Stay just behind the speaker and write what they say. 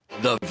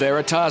The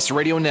Veritas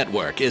Radio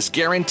Network is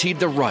guaranteed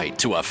the right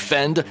to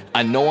offend,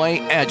 annoy,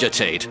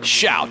 agitate,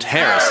 shout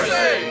heresy,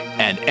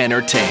 and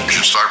entertain. You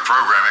should start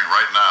programming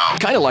right now.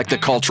 Kind of like the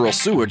cultural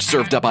sewage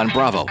served up on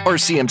Bravo or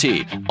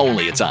CMT,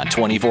 only it's on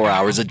 24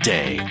 hours a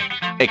day.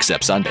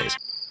 Except Sundays.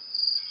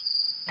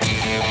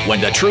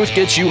 When the truth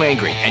gets you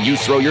angry and you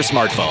throw your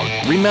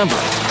smartphone, remember,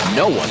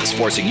 no one is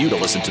forcing you to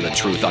listen to the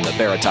truth on the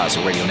Veritas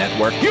Radio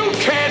Network. You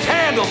can't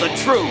handle the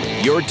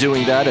truth! You're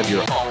doing that of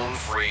your own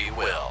free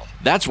will.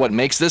 That's what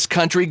makes this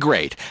country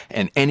great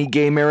and any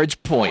gay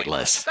marriage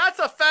pointless. That's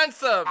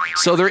offensive!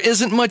 So there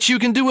isn't much you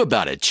can do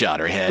about it,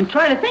 Chowderhead. I'm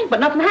trying to think, but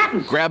nothing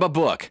happens. Grab a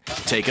book,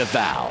 take a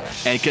vow,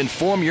 and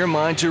conform your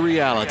mind to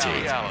reality.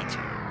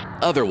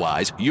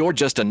 Otherwise, you're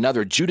just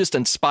another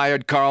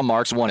Judas-inspired Karl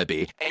Marx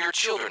wannabe, and your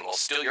children will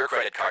steal your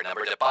credit card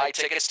number to buy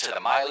tickets to the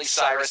Miley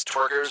Cyrus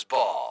Twerkers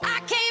Ball. I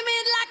came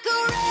in like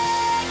a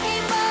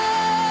wrecking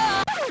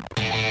ball.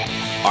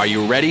 Are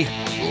you ready?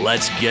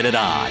 Let's get it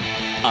on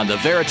the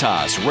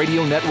Veritas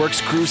Radio Network's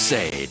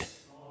Crusade.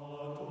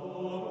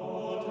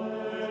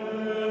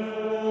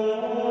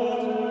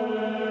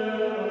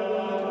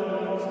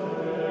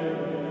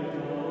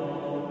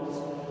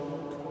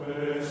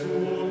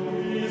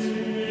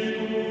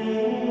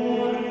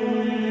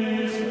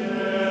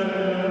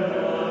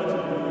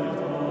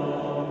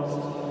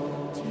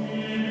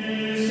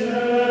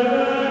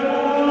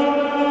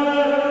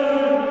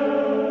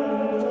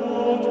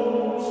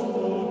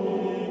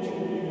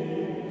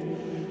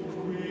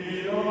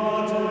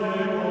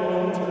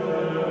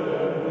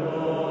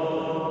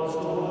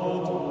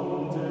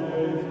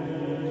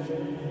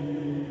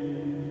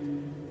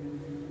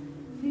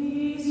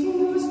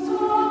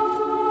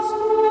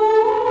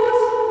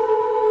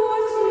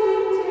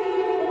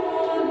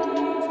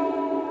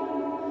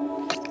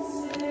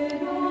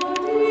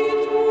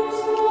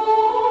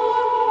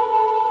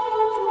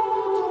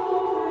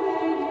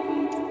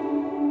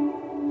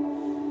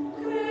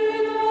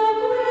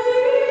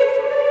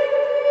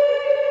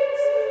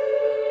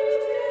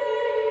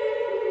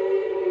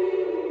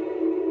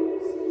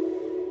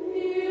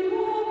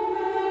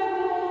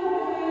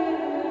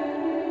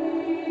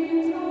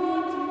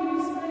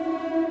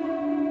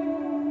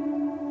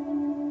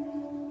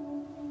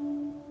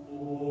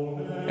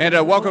 And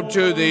welcome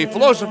to the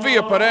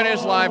Philosophia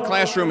Perennis live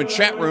classroom and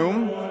chat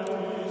room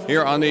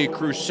here on the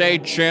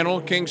Crusade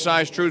Channel.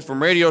 King-size truth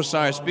from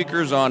radio-size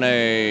speakers on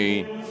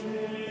a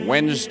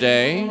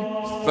Wednesday,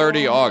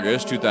 30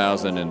 August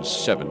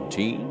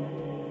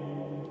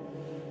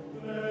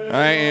 2017.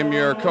 I am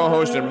your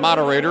co-host and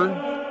moderator,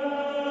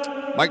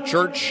 Mike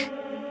Church,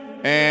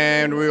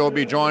 and we will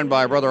be joined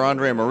by Brother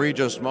André Marie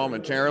just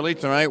momentarily.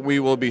 Tonight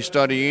we will be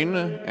studying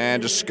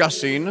and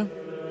discussing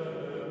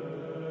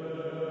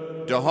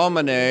De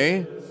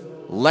Homine,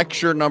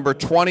 lecture number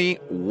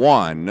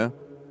 21,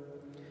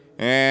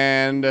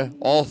 and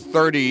all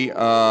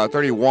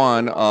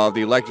 31 of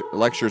the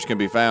lectures can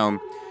be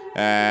found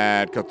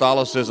at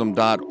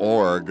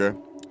Catholicism.org.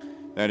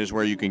 That is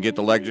where you can get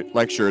the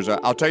lectures.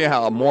 I'll tell you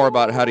more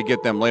about how to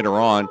get them later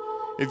on.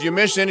 If you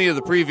miss any of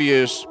the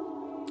previous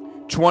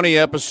 20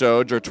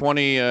 episodes or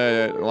 20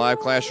 live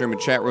classroom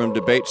and chat room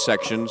debate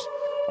sections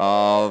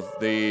of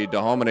the De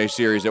Homine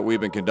series that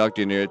we've been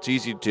conducting here, it's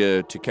easy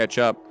to catch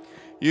up.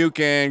 You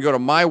can go to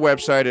my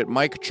website at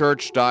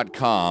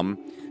mikechurch.com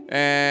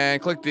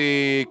and click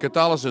the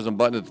Catholicism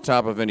button at the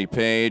top of any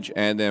page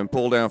and then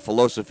pull down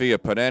Philosophia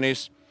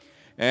Perennis,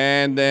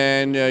 and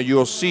then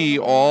you'll see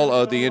all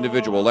of the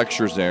individual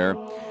lectures there.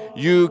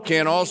 You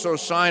can also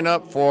sign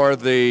up for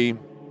the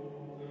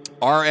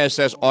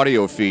RSS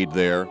audio feed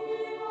there.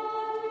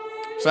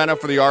 Sign up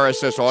for the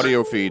RSS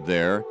audio feed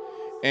there.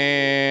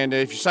 And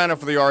if you sign up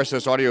for the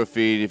RSS audio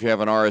feed, if you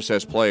have an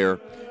RSS player,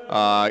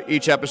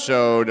 each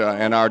episode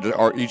and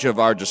each of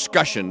our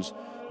discussions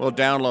will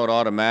download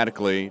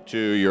automatically to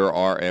your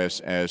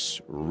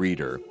RSS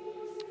reader.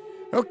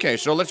 Okay,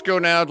 so let's go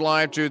now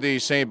live to the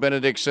St.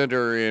 Benedict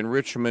Center in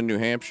Richmond, New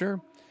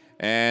Hampshire,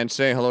 and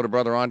say hello to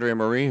Brother André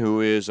Marie,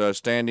 who is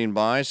standing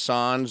by,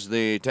 sans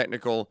the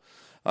technical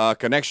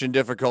connection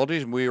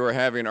difficulties we were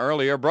having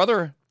earlier.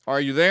 Brother,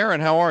 are you there,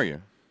 and how are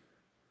you?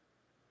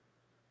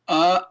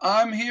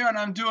 I'm here, and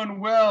I'm doing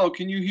well.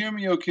 Can you hear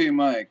me okay,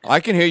 Mike? I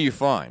can hear you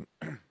fine.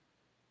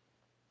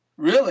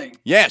 Really?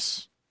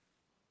 Yes.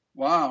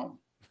 Wow.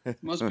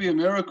 Must be a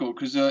miracle,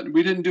 because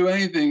we didn't do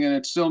anything, and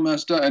it still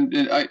messed up. And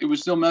it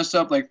was still messed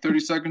up like 30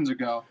 seconds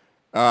ago.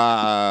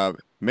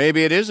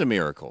 Maybe it is a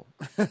miracle.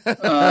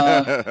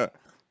 Well,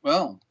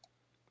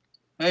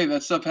 hey,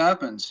 that stuff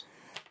happens.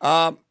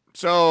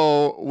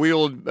 So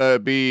we'll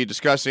be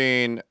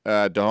discussing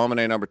De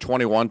Homine number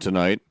 21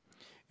 tonight.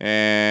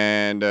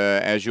 And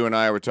as you and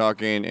I were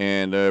talking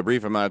in the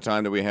brief amount of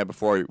time that we had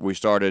before we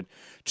started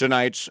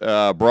tonight's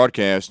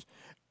broadcast,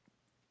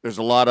 there's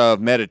a lot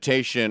of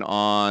meditation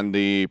on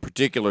the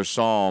particular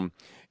psalm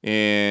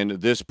in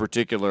this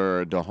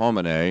particular De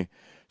Homine.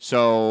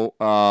 So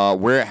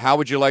how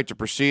would you like to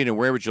proceed, and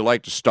where would you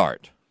like to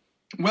start?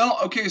 Well,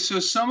 okay, so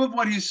some of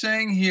what he's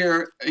saying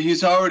here,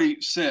 he's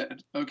already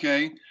said,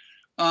 okay?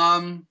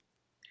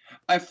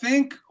 I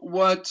think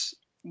what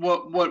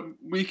what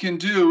we can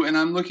do, and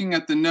I'm looking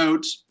at the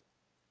notes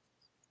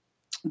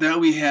that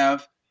we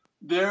have.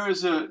 There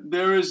is a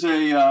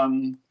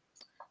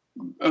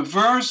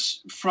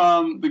verse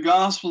from the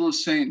Gospel of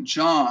St.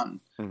 John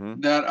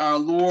that our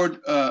Lord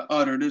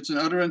uttered. It's an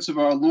utterance of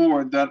our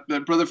Lord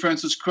that Brother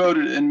Francis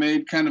quoted and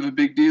made kind of a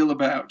big deal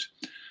about.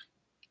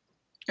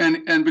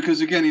 And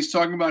because, again, he's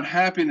talking about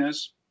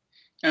happiness,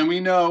 and we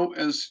know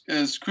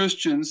as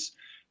Christians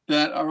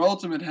that our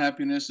ultimate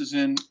happiness is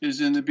in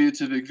the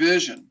beatific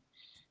vision.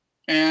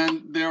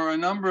 And there are a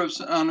number of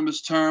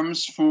synonymous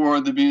terms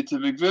for the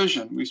beatific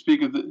vision. We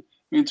speak of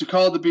to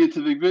call it the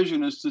beatific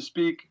vision is to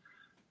speak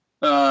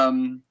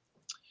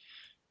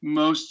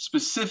most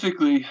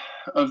specifically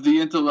of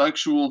the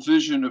intellectual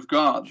vision of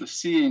God, the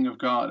seeing of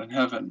God in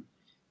heaven.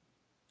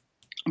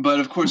 But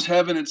of course,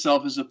 heaven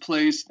itself is a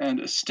place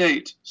and a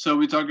state. So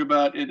we talk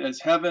about it as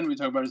heaven, we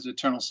talk about it as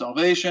eternal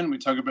salvation, we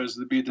talk about it as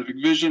the beatific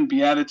vision,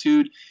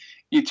 beatitude,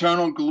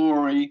 eternal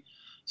glory,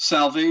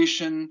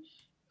 salvation.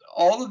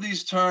 All of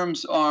these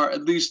terms are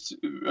at least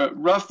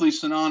roughly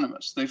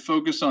synonymous. They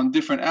focus on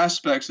different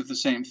aspects of the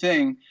same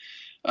thing,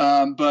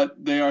 but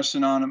they are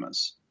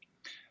synonymous.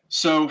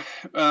 So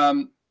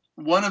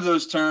one of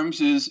those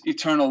terms is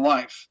eternal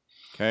life.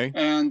 Okay.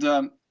 And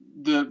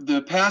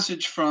the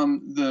passage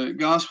from the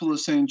Gospel of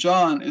St.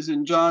 John is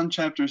in John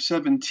chapter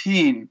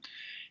 17.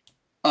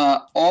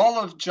 All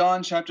of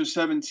John chapter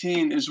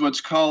 17 is what's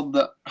called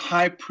the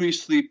high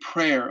priestly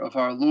prayer of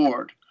our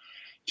Lord.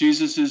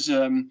 Jesus is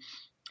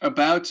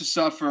about to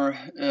suffer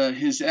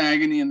his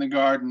agony in the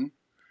garden.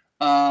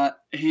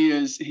 He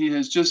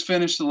has just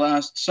finished the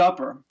Last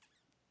Supper,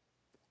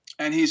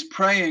 and he's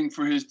praying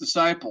for his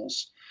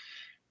disciples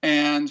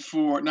and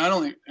for not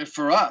only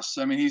for us.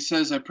 I mean, he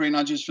says, I pray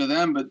not just for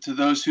them, but to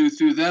those who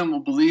through them will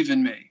believe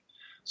in me.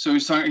 So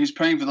he's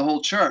praying for the whole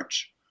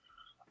church.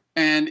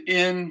 And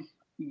in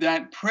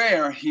that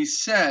prayer, he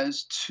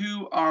says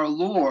to our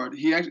Lord,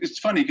 it's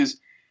funny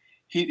because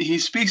he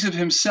speaks of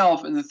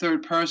himself in the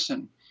third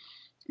person,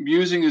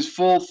 using his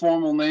full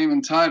formal name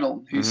and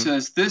title. He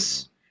says,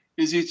 this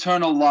is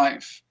eternal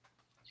life,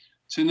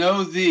 to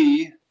know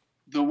thee,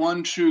 the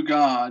one true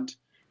God,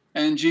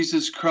 and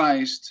Jesus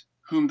Christ,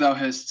 whom thou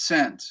hast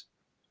sent.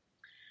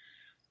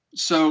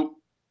 So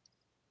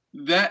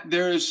that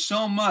there is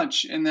so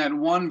much in that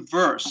one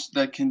verse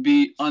that can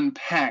be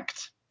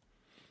unpacked.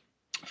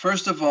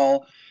 First of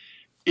all,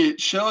 it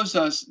shows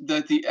us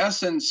that the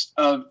essence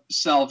of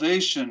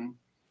salvation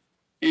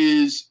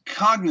is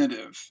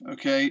cognitive,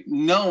 okay?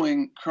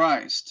 Knowing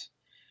Christ,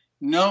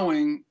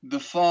 knowing the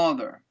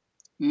Father,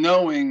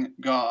 knowing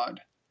God.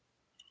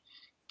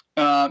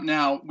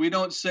 Now, we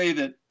don't say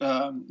that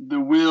the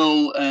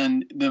will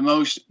and the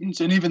emotions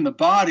and even the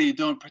body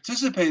don't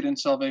participate in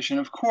salvation.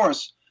 Of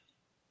course,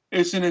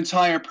 it's an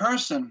entire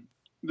person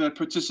that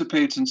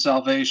participates in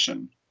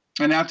salvation.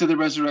 And after the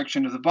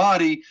resurrection of the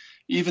body,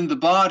 even the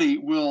body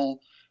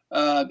will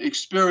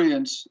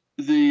experience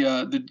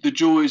the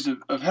joys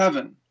of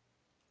heaven.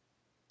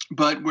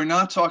 But we're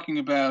not talking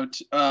about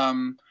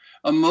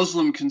a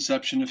Muslim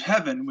conception of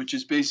heaven, which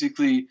is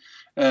basically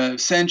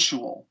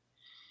sensual.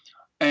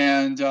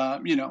 And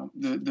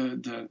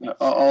the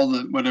all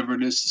the whatever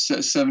it is,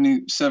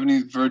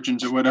 70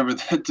 virgins or whatever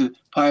that the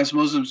pious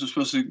Muslims are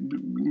supposed to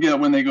get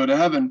when they go to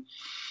heaven.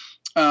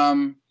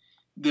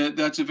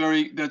 That's a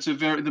very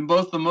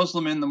both the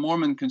Muslim and the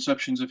Mormon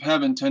conceptions of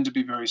heaven tend to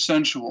be very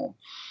sensual.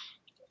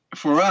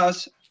 For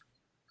us,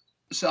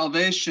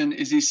 salvation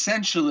is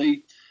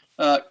essentially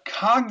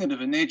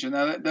cognitive in nature.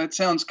 Now that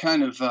sounds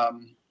kind of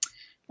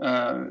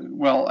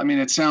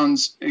it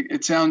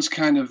sounds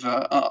kind of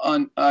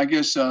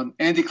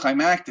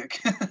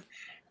anticlimactic,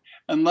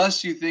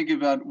 unless you think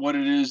about what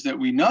it is that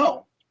we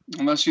know,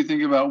 unless you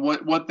think about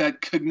what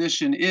that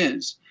cognition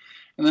is.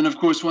 And then, of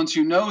course, once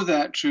you know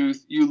that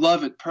truth, you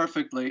love it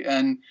perfectly,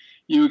 and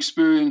you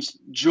experience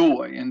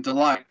joy and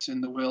delight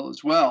in the will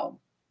as well.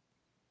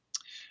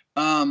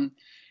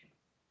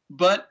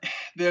 But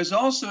there's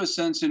also a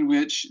sense in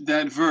which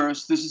that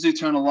verse, this is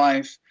eternal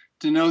life,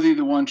 to know thee,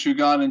 the one true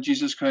God, and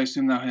Jesus Christ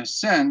whom thou hast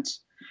sent,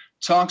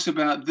 talks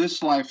about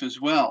this life as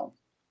well.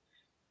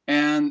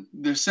 And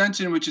the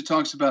sense in which it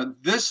talks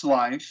about this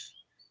life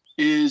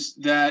is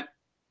that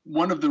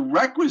one of the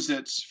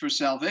requisites for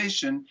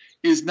salvation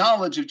is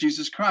knowledge of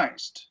Jesus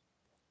Christ.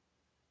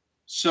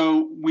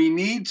 So we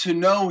need to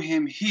know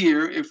him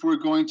here if we're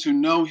going to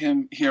know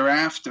him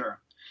hereafter.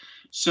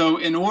 So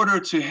in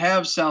order to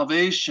have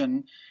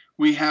salvation,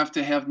 we have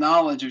to have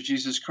knowledge of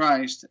Jesus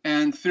Christ,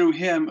 and through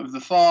him of the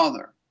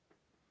Father.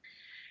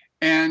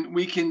 And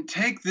we can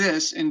take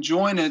this and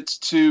join it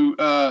to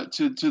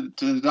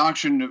the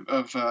doctrine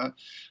of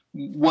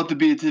what the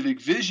beatific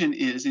vision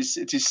is.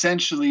 It's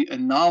essentially a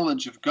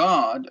knowledge of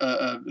God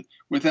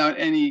without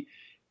any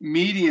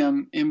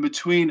medium in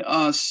between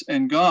us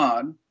and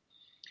God.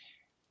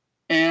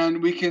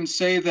 And we can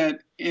say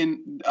that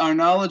in our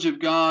knowledge of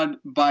God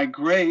by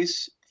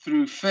grace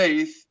through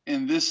faith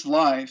in this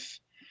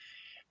life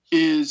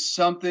is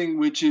something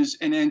which is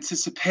an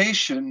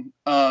anticipation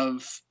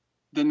of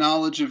the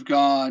knowledge of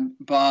God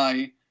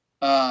by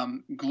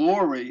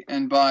glory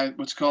and by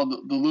what's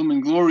called the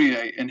Lumen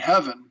Gloriae in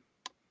heaven.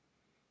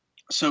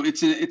 So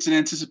it's an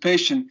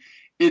anticipation.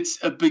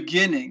 It's a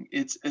beginning.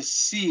 It's a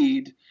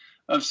seed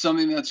of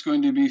something that's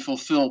going to be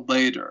fulfilled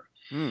later.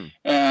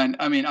 And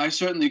I mean, I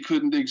certainly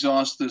couldn't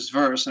exhaust this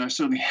verse, and I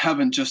certainly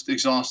haven't just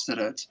exhausted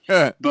it.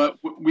 But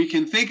we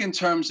can think in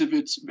terms of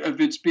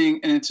its being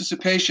an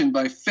anticipation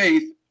by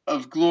faith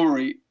of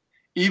glory,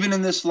 even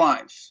in this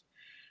life.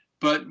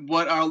 But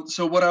what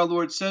our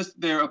Lord says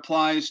there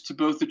applies to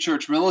both the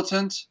church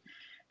militant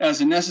as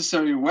a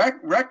necessary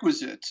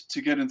requisite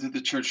to get into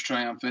the church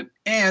triumphant,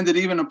 and it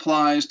even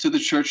applies to the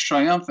church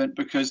triumphant,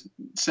 because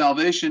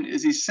salvation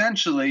is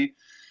essentially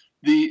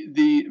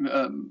the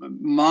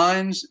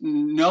mind's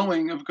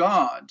knowing of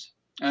God,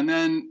 and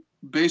then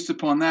based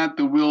upon that,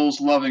 the will's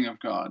loving of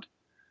God.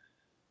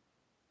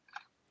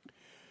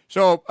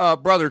 So,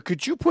 brother,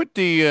 could you put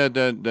the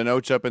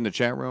notes up in the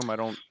chat room? I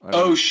don't.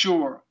 Oh,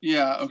 sure.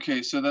 Yeah.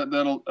 Okay. So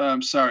that'll.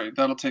 Sorry,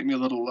 that'll take me a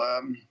little.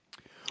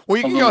 Well,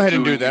 you can go ahead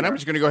and do that. I'm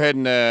just going to go ahead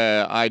and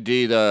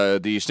ID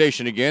the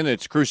station again.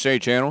 It's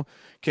Crusade Channel,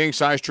 King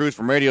Size Truth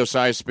from Radio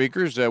Size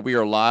Speakers. We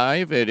are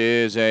live. It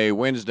is a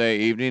Wednesday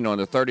evening on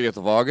the 30th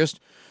of August,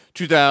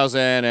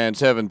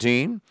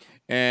 2017,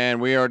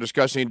 and we are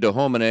discussing De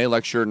Homine,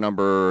 lecture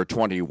number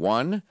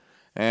 21.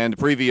 And the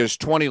previous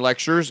 20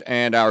 lectures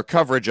and our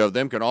coverage of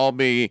them can all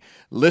be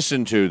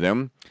listened to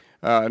them.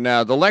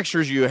 Now, the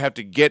lectures you have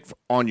to get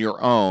on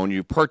your own.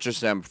 You purchase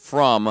them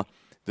from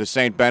the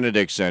St.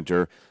 Benedict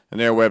Center, and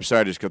their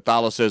website is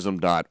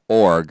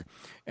Catholicism.org.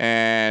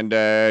 And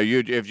if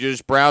you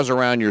just browse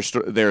around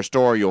their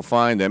store, you'll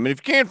find them. And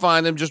if you can't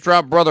find them, just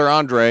drop Brother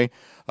André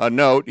a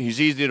note.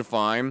 He's easy to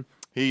find.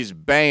 He's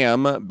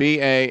BAM,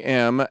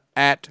 B-A-M,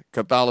 at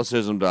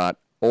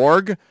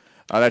Catholicism.org.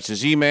 That's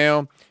his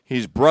email.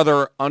 He's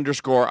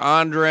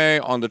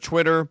Brother_André on the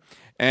Twitter.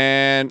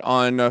 And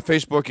on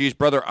Facebook, he's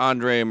Brother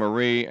André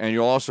Marie. And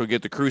you'll also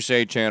get the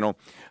Crusade Channel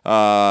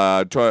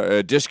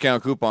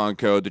discount coupon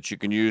code that you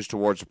can use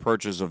towards the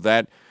purchase of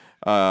that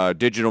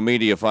digital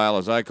media file,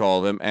 as I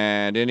call them,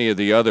 and any of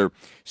the other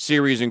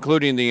series,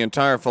 including the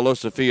entire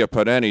Philosophia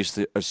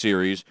Perennis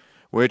series,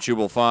 which you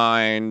will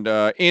find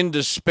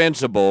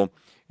indispensable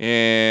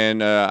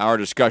in our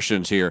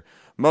discussions here.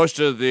 Most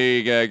of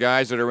the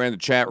guys that are in the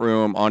chat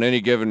room on any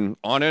given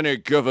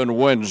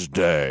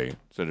Wednesday,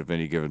 instead of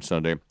any given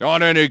Sunday,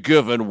 on any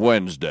given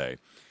Wednesday,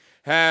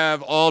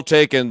 have all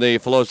taken the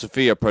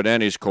Philosophia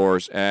Perennis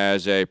course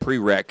as a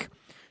prereq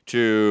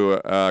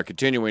to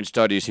continuing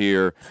studies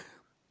here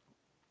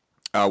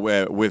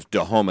with De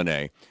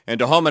Homine. And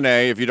De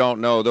Homine, if you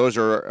don't know, those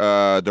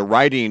are the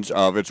writings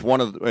of it's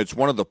one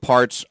of the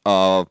parts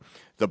of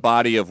the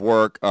body of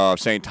work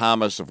of St.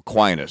 Thomas of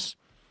Aquinas.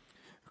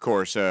 Of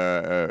course,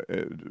 the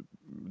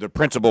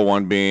principal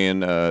one being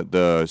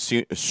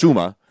the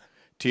Summa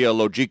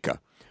Theologica.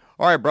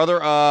 All right, brother,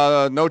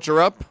 notes are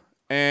up,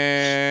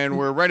 and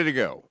we're ready to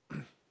go.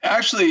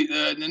 Actually,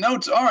 the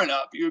notes aren't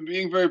up. You're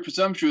being very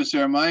presumptuous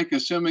there, Mike,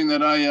 assuming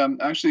that I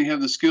actually have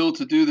the skill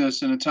to do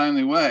this in a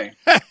timely way.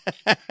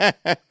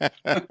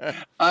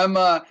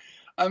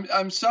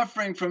 I'm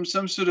suffering from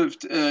some sort of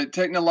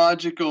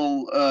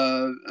technological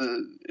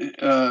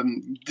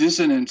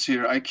dissonance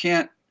here. I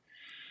can't.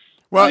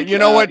 Well, you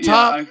know what,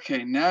 Tom? Yeah,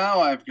 okay,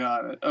 now I've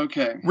got it.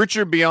 Okay.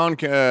 Richard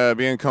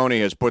Bianconi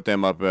has put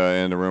them up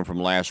in the room from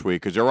last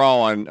week because they're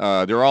all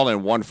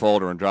in one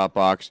folder in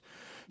Dropbox.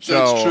 So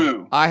that's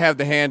true. I have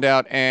the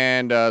handout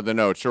and the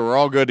notes, so we're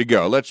all good to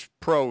go. Let's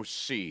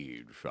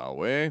proceed, shall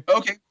we?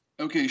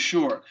 Okay,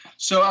 sure.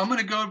 So I'm going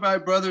to go by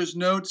Brother's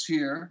notes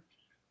here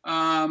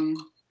that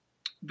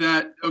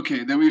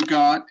we've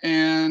got,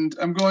 and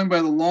I'm going by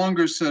the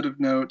longer set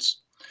of notes.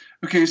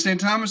 Okay, St.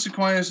 Thomas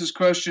Aquinas'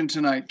 question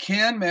tonight: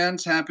 can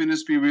man's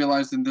happiness be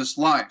realized in this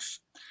life?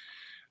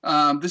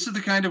 This is the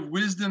kind of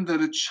wisdom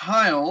that a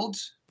child,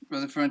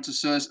 Brother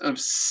Francis says, of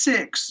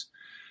 6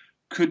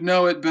 could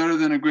know it better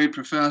than a great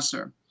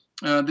professor.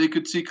 They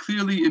could see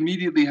clearly,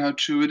 immediately, how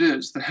true it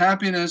is. The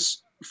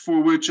happiness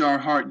for which our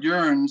heart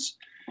yearns,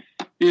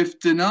 if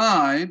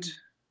denied,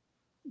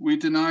 we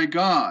deny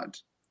God.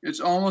 It's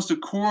almost a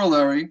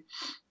corollary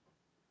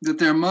that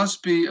there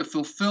must be a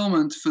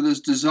fulfillment for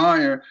this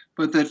desire,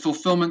 but that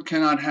fulfillment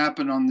cannot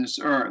happen on this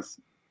earth.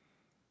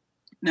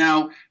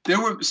 Now, there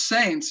were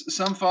saints,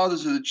 some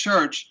fathers of the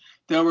church,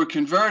 that were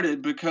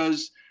converted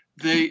because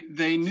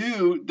they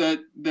knew that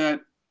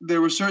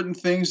there were certain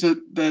things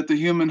that the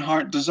human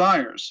heart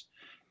desires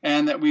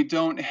and that we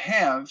don't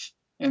have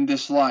in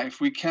this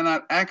life. We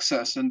cannot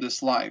access in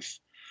this life.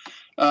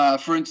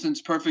 For instance,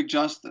 perfect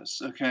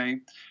justice, okay?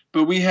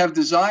 But we have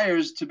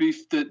desires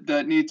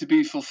that need to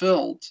be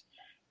fulfilled.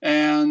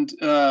 And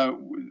while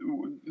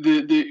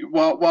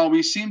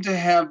we seem to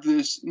have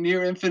this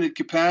near infinite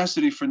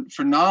capacity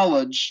for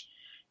knowledge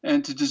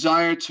and to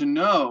desire to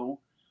know,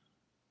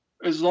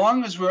 as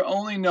long as we're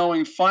only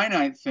knowing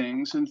finite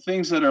things and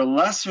things that are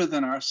lesser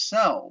than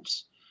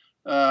ourselves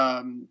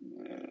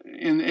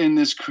in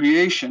this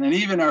creation, and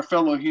even our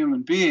fellow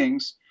human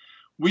beings,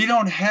 we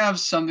don't have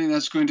something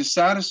that's going to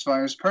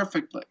satisfy us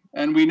perfectly.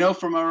 And we know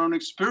from our own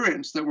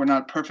experience that we're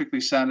not perfectly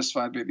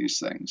satisfied by these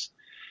things.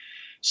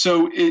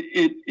 So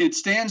it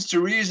stands to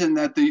reason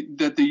that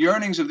the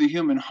yearnings of the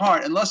human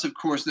heart, unless of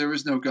course there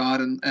is no God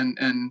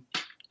and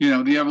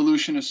the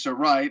evolutionists are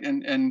right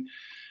and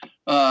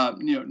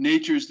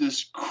nature's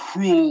this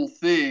cruel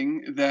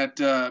thing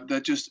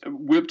that just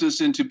whipped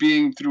us into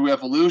being through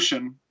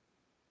evolution,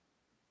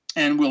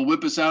 and will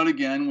whip us out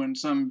again when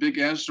some big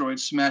asteroid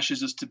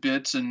smashes us to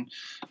bits and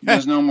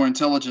there's no more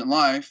intelligent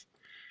life.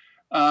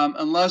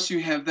 Unless you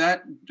have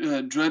that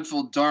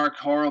dreadful, dark,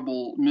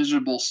 horrible,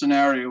 miserable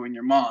scenario in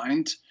your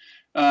mind,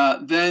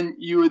 then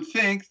you would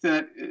think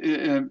that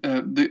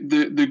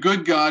the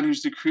good God,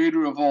 who's the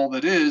creator of all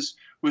that is,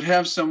 would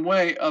have some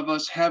way of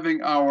us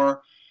having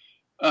our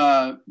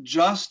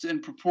just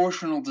and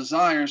proportional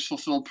desires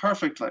fulfilled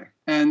perfectly.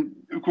 And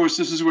of course,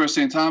 this is where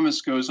St.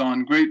 Thomas goes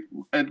on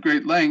at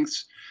great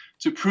lengths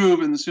to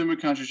prove in the Summa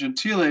Contra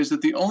Gentiles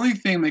that the only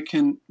thing that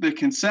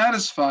can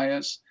satisfy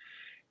us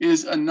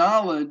is a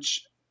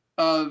knowledge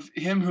of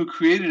him who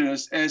created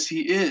us as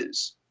he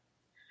is.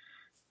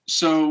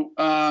 So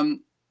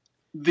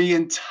the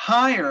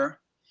entire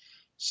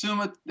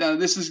Summa,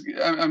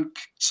 I'm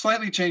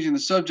slightly changing the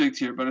subject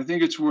here, but I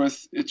think it's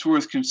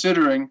worth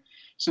considering.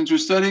 Since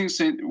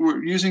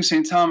we're using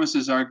St. Thomas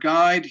as our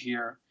guide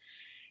here,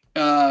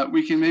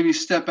 we can maybe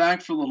step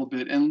back for a little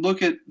bit and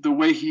look at the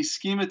way he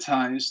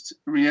schematized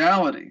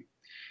reality.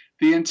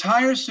 The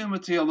entire Summa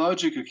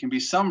Theologica can be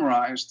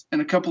summarized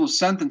in a couple of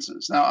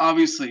sentences. Now,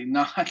 obviously,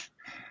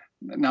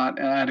 not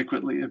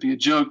adequately. It'd be a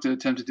joke to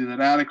attempt to do that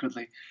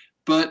adequately.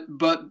 But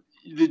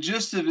the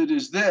gist of it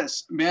is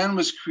this: man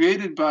was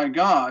created by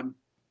God.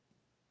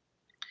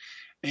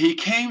 He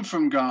came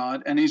from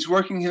God, and he's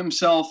working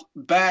himself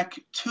back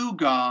to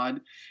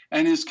God,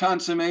 and his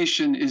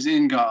consummation is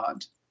in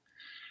God.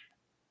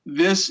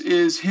 This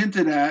is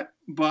hinted at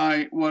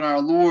by what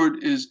our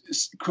Lord is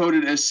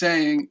quoted as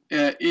saying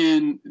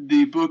in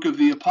the book of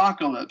the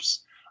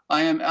Apocalypse: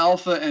 I am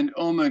Alpha and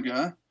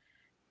Omega,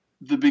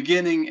 the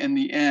beginning and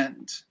the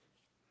end.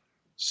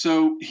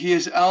 So he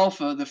is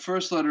Alpha, the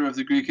first letter of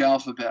the Greek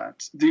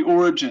alphabet, the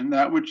origin,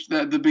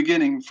 the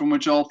beginning from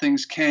which all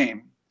things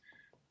came.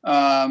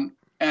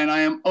 And I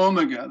am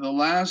Omega, the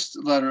last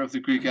letter of the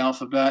Greek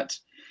alphabet,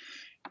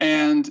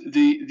 and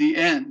the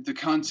end, the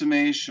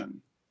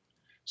consummation.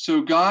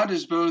 So God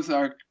is both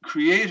our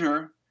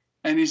creator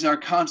and he's our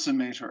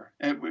consummator.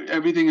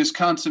 Everything is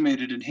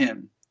consummated in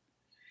him.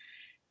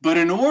 But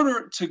in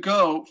order to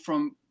go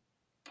from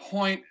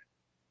point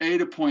A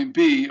to point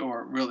B,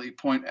 or really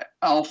point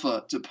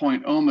alpha to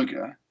point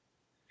omega,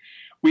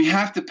 we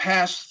have to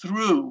pass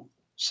through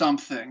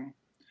something.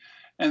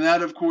 And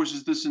that, of course,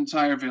 is this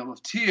entire veil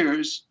of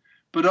tears,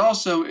 but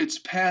also it's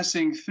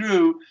passing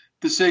through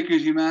the sacred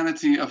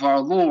humanity of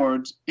our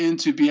Lord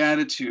into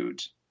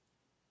beatitude.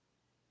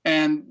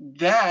 And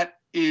that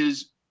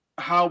is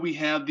how we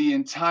have the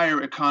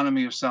entire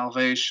economy of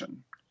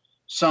salvation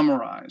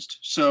summarized.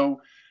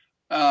 So,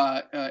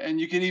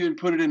 and you can even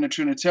put it in a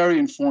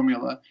Trinitarian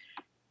formula.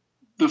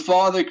 The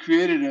Father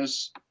created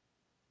us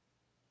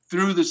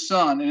through the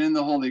Son and in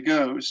the Holy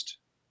Ghost,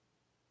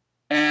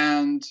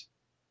 and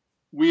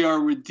we are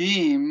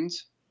redeemed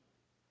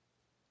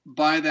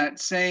by that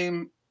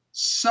same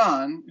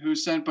Son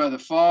who's sent by the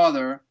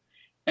Father,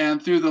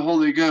 and through the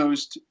Holy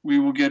Ghost we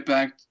will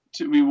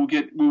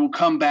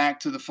come back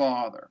to the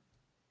Father.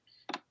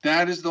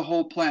 That is the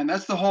whole plan.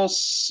 That's the whole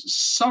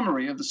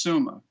summary of the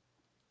Summa.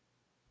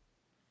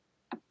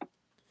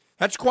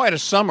 That's quite a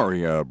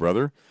summary,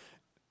 brother.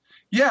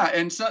 Yeah,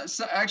 and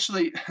so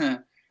actually,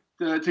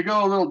 to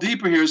go a little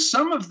deeper here,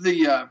 some of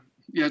the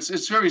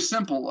it's very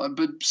simple,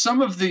 but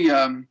some of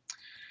the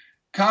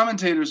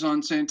commentators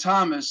on St.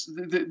 Thomas,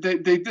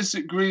 they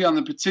disagree on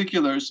the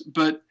particulars,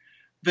 but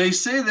they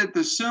say that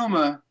the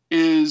Summa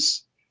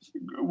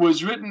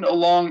was written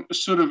along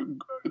sort of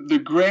the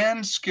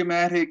grand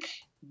schematic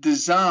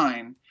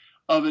design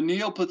of a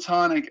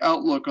Neoplatonic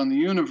outlook on the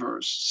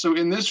universe. So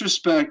in this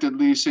respect, at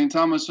least, St.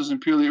 Thomas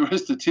wasn't purely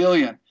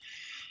Aristotelian.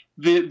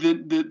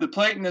 The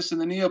Platonists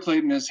and the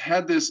Neoplatonists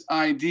had this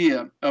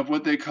idea of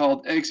what they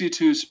called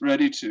exitus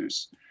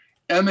reditus,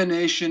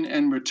 emanation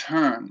and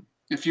return,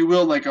 if you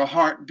will, like a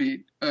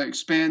heartbeat,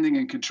 expanding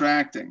and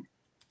contracting.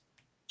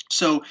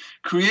 So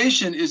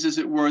creation is, as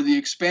it were, the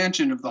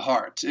expansion of the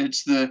heart.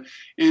 It's the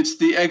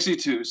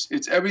exitus.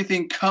 It's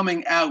everything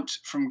coming out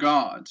from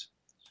God.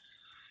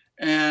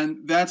 And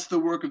that's the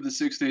work of the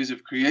 6 days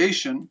of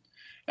creation.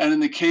 And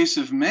in the case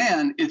of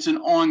man, it's an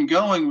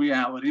ongoing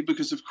reality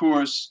because, of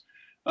course,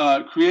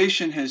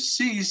 creation has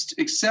ceased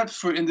except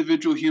for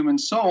individual human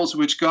souls,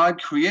 which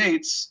God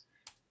creates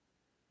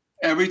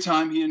every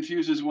time he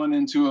infuses one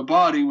into a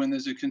body when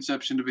there's a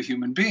conception of a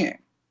human being.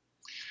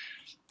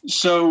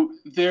 So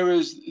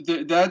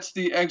that's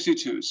the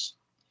exitus.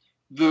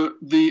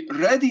 The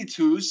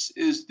reditus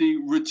is the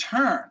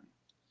return.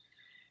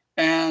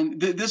 And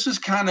this was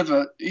kind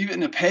of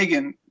even a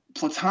pagan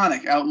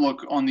Platonic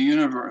outlook on the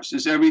universe,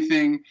 is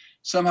everything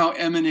somehow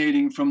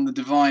emanating from the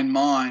divine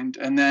mind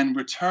and then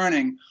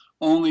returning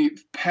only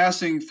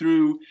passing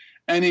through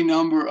any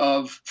number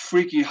of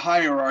freaky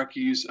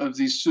hierarchies of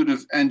these sort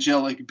of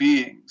angelic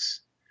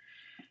beings.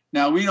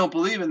 Now, we don't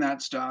believe in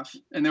that stuff,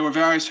 and there were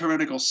various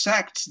heretical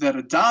sects that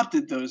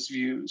adopted those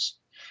views.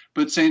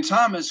 But St.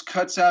 Thomas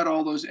cuts out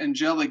all those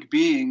angelic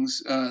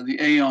beings, the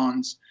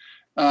aeons,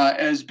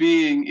 as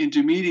being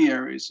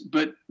intermediaries.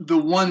 But the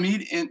one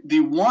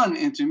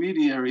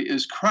intermediary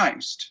is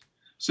Christ.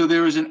 So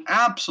there is an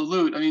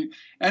absolute, I mean,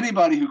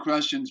 anybody who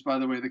questions, by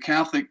the way, the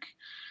Catholic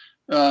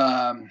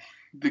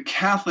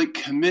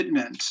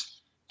commitment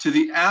to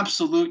the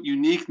absolute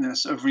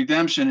uniqueness of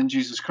redemption in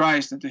Jesus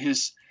Christ and to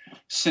his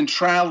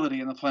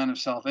centrality in the plan of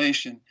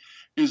salvation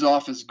is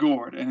off his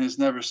gourd and has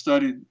never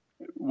studied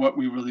what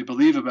we really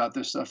believe about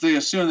this stuff. They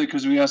assume that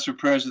because we ask for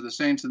prayers of the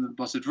saints and the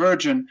Blessed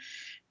Virgin,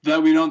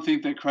 that we don't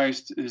think that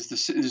Christ is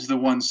the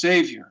one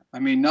Savior. I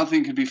mean,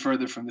 nothing could be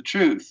further from the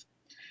truth.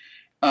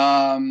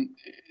 But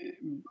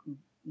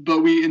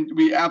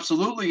we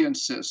absolutely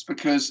insist,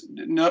 because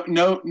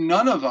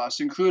none of us,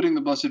 including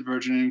the Blessed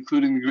Virgin and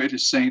including the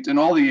greatest saint and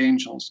all the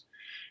angels,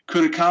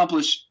 could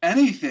accomplish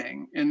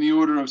anything in the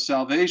order of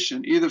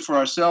salvation, either for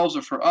ourselves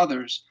or for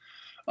others,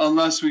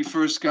 unless we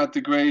first got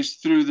the grace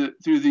through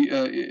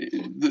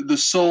the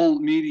sole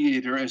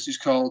mediator, as he's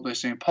called by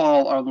St.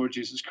 Paul, our Lord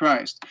Jesus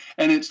Christ.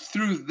 And it's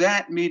through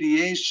that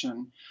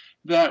mediation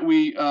that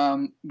we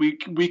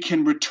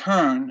can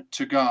return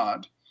to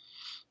God.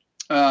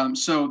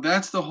 So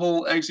that's the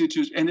whole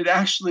exitus. And it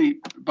actually,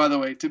 by the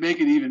way, to make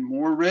it even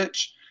more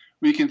rich,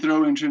 we can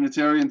throw in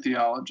Trinitarian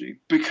theology,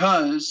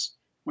 because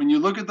when you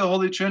look at the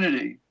Holy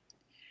Trinity,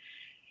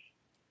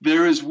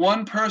 there is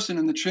one person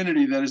in the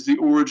Trinity that is the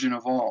origin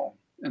of all,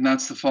 and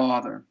that's the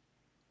Father.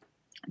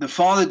 The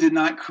Father did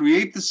not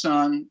create the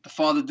Son. The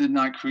Father did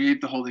not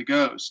create the Holy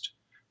Ghost.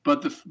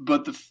 But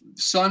the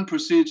Son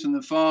proceeds from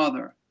the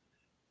Father,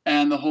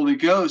 and the Holy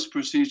Ghost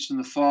proceeds from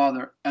the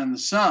Father and the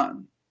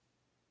Son.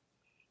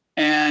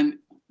 And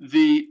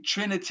the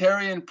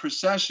Trinitarian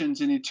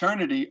processions in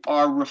eternity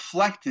are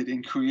reflected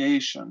in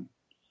creation.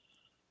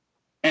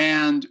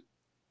 And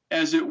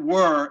as it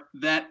were,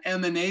 that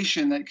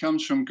emanation that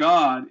comes from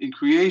God in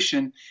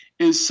creation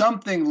is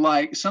something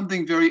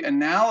very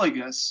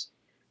analogous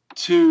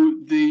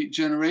to the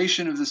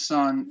generation of the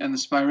Son and the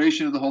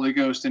spiration of the Holy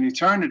Ghost in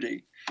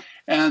eternity.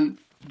 And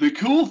the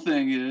cool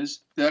thing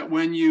is that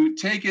when you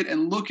take it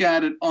and look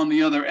at it on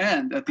the other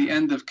end, at the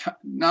end of,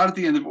 not at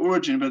the end of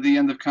origin, but at the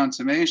end of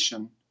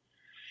consummation,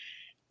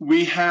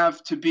 we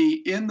have to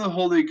be in the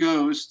Holy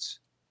Ghost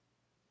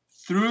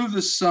through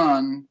the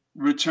Son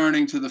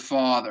returning to the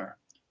Father.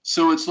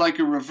 So it's like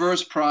a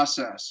reverse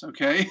process,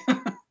 okay?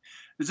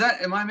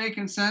 Am I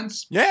making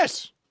sense?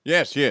 Yes.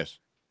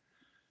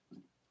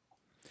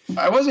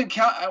 I wasn't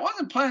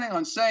planning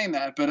on saying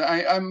that, but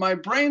my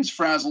brain's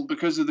frazzled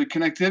because of the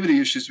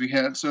connectivity issues we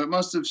had, so it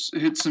must have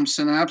hit some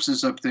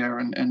synapses up there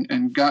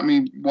and got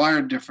me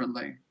wired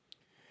differently.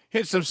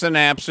 Hit some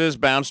synapses,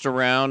 bounced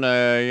around,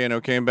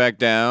 came back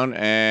down,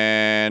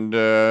 and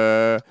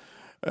found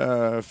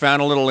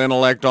a little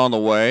intellect on the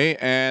way,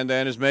 and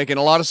then is making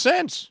a lot of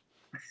sense.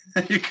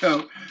 There you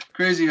go.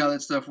 Crazy how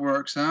that stuff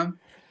works, huh?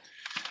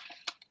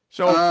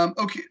 So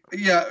okay,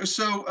 yeah.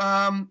 So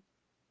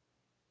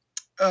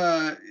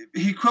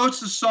he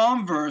quotes the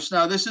Psalm verse.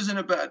 Now, this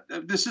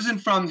isn't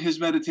from his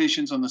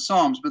meditations on the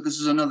Psalms, but this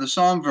is another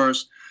Psalm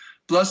verse.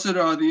 Blessed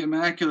are the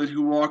immaculate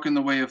who walk in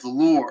the way of the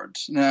Lord.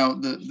 Now,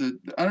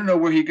 I don't know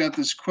where he got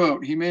this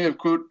quote. He may have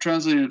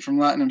translated it from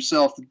Latin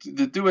himself.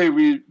 The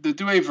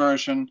Douay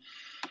version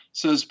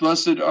says,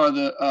 "Blessed are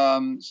the."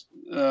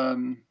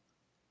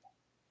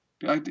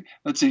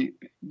 Let's see.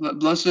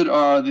 Blessed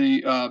are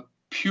the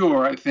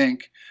pure, I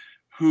think,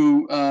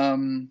 who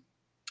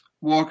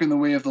walk in the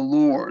way of the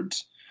Lord.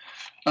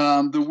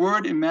 The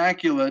word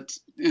immaculate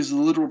is the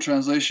literal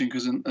translation,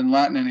 because in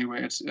Latin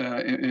anyway, it's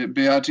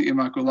Beati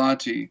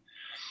Immaculati.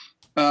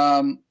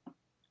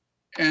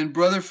 And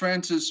Brother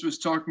Francis was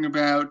talking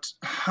about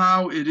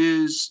how it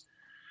is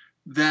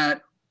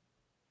that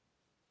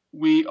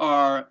we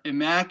are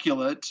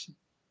immaculate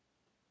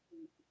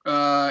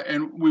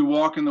and we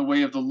walk in the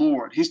way of the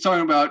Lord. He's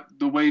talking about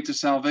the way to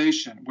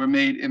salvation. We're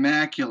made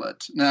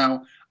immaculate.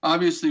 Now,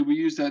 obviously, we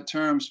use that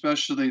term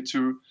especially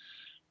to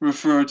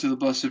refer to the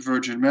Blessed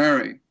Virgin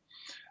Mary.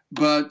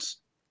 But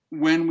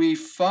when we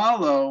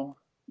follow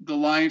the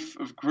life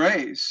of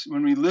grace,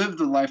 when we live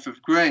the life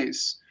of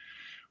grace,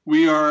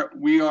 we are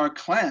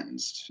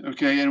cleansed,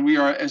 okay, and we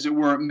are, as it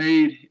were,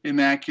 made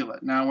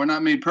immaculate. Now, we're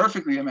not made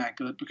perfectly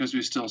immaculate because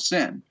we still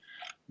sin.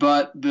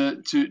 But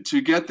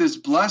to get this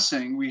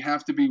blessing, we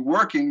have to be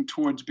working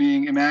towards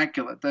being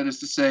immaculate. That is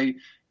to say,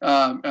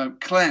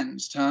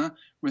 cleansed,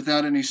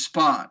 without any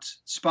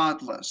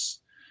spotless.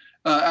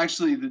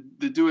 Actually,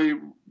 the Douay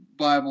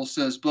Bible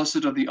says,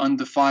 "Blessed are the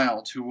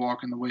undefiled who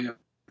walk in the way of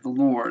the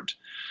Lord."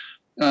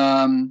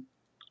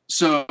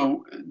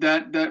 So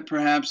that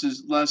perhaps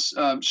is less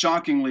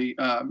shockingly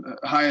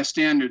high a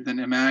standard than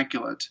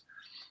immaculate,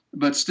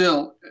 but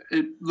still,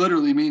 it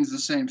literally means the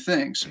same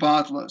thing: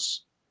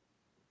 spotless.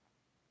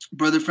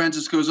 Brother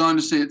Francis goes on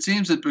to say, it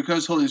seems that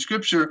because Holy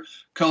Scripture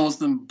calls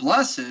them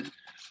blessed,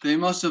 they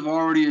must have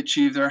already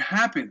achieved their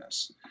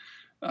happiness.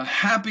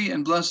 Happy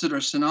and blessed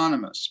are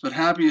synonymous, but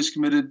happy is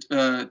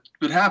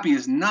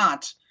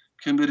not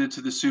committed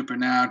to the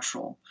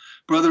supernatural.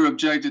 Brother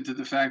objected to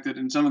the fact that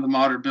in some of the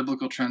modern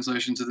biblical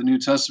translations of the New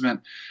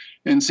Testament,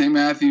 in St.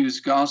 Matthew's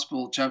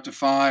Gospel, chapter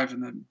 5,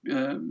 and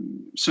the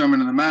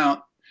Sermon on the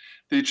Mount,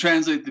 they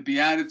translate the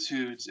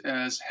Beatitudes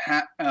as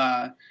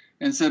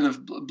instead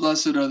of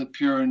blessed are the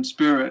pure in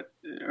spirit,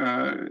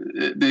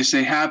 they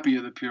say happy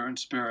are the pure in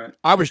spirit.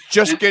 I was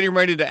just getting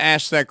ready to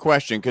ask that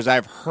question because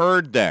I've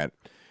heard that.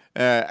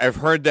 I've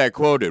heard that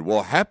quoted.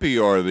 Well, happy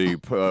are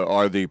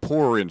the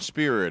poor in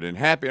spirit, and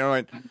happy.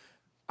 I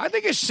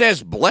think it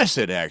says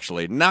blessed,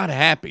 actually, not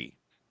happy.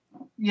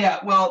 Yeah,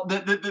 well,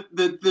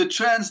 the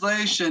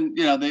translation,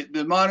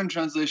 the modern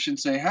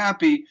translations say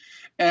happy,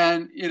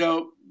 and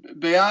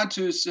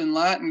beatus in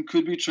Latin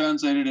could be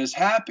translated as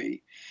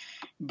happy,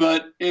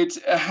 but it's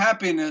a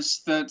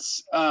happiness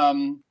that's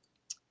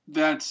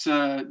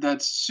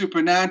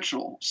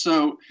supernatural.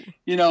 So,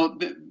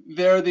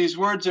 there are these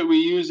words that we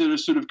use that are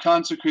sort of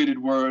consecrated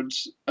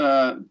words,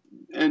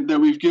 and that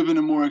we've given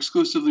a more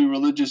exclusively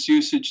religious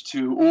usage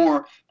to,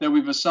 or that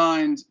we've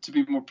assigned, to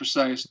be more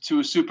precise,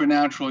 to a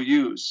supernatural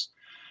use.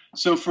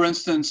 So, for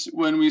instance,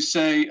 when we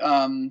say,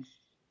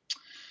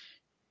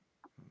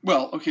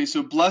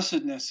 so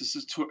blessedness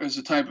is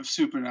a type of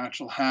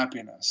supernatural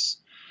happiness.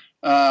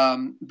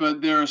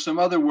 But there are some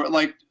other words,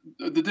 like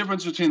the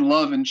difference between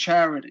love and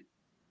charity.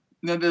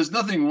 Now, there's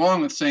nothing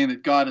wrong with saying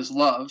that God is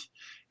love,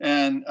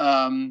 and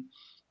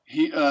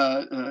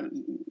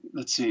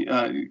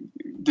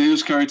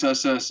Deus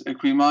caritas est,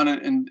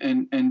 equimanet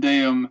in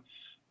Deum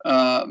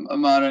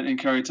amanet in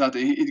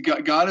caritate.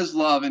 God is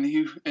love, and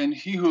he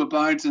who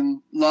abides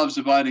in loves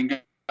abide in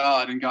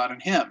God, and God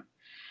in him.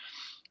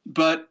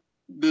 But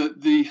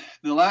the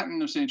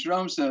Latin of St.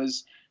 Jerome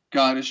says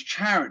God is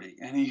charity,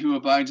 and he who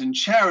abides in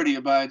charity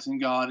abides in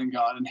God, and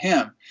God in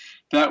him.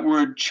 That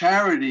word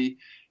charity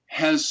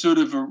has sort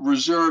of a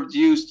reserved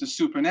use to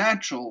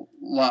supernatural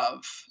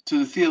love, to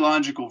the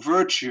theological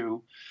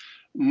virtue,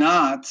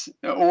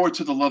 or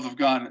to the love of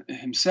God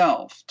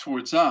himself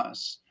towards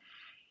us.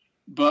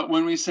 But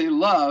when we say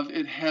love,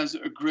 it has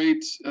a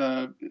great,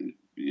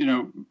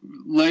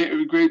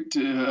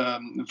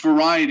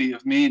 variety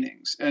of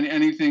meanings, and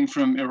anything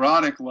from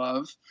erotic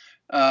love,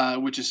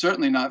 which is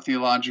certainly not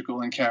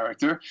theological in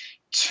character,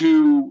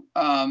 to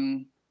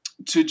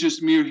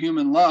just mere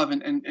human love,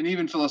 and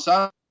even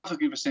philosophically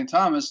for St.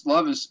 Thomas,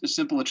 love is a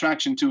simple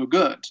attraction to a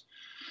good.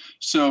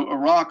 So a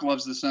rock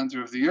loves the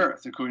center of the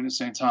earth, according to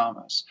St.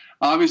 Thomas.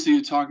 Obviously,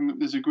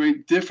 there's a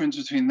great difference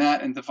between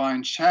that and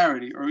divine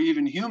charity, or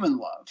even human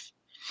love.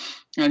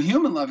 And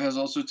human love has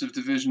all sorts of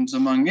divisions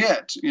among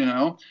it,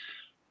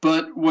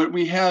 But what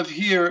we have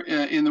here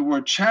in the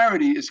word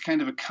charity is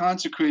kind of a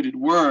consecrated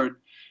word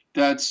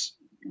that's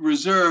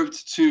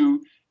reserved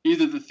to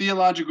either the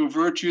theological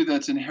virtue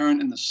that's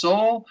inherent in the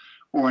soul,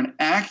 or an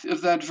act of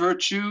that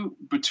virtue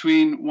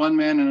between one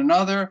man and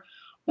another,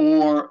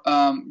 or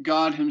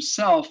God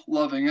himself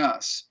loving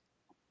us.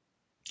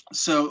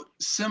 So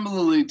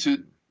similarly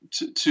to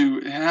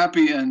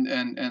happy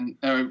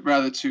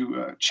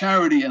to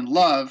charity and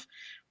love,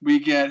 we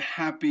get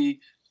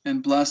happy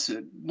and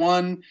blessed.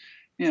 One,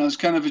 is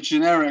kind of a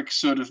generic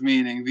sort of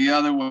meaning. The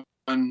other one,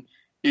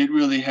 it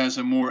really has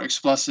a more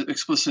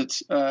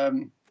explicit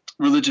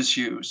religious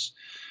use.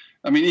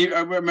 I mean, I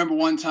remember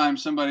one time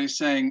somebody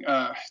saying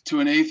to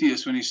an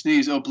atheist when he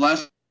sneezed, "Oh,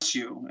 bless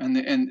you," and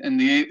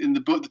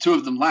the two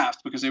of them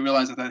laughed because they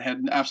realized that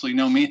had absolutely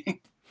no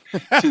meaning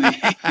to the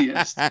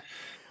atheist.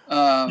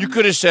 You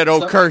could have said,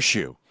 "Oh, curse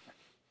you."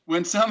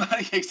 When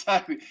somebody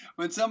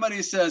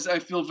says, "I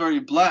feel very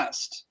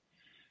blessed,"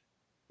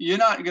 you're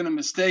not going to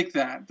mistake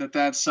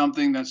that's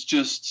something that's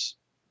just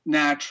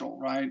natural,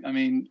 right? I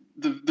mean,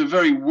 the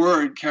very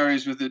word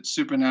carries with it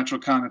supernatural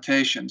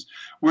connotations.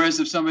 Whereas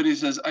if somebody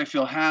says, "I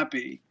feel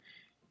happy,"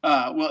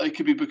 it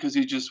could be because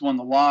he just won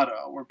the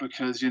lotto, or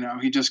because,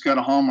 he just got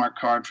a Hallmark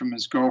card from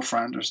his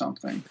girlfriend or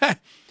something.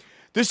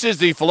 This is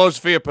the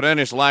Philosophia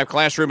Perennis live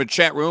classroom and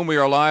chat room. We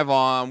are live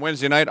on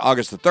Wednesday night,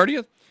 August the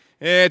 30th.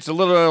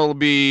 It'll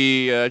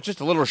be just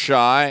a little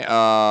shy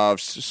of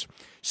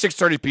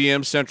 6:30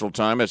 p.m. Central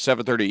Time at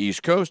 7:30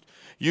 East Coast.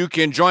 You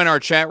can join our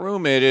chat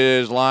room. It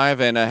is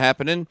live and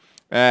happening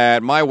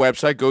at my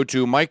website. Go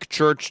to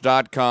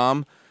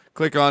mikechurch.com.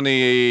 Click on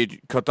the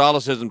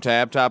Catholicism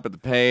tab, top of the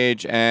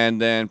page,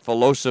 and then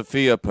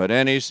Philosophia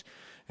Perennis.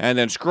 And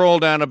then scroll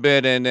down a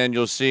bit, and then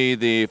you'll see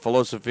the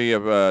Philosophia,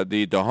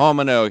 the De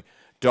Homine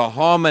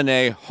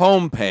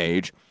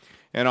homepage.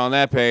 And on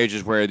that page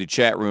is where the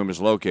chat room is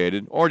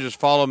located. Or just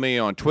follow me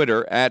on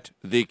Twitter at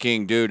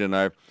TheKingDude, and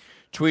I've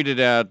tweeted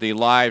out the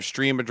live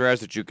stream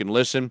address that you can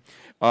listen,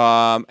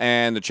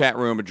 and the chat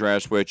room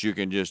address, which you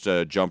can just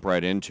jump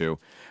right into.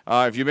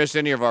 If you missed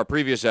any of our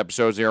previous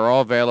episodes, they are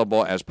all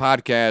available as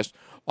podcasts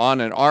on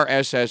an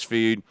RSS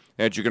feed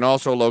that you can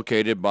also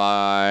locate it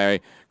by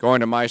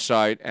going to my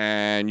site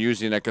and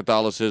using the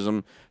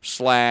Catholicism /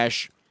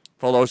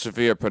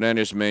 Philosophia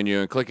Perennis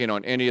menu and clicking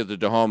on any of the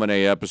De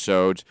Homine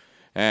episodes,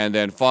 and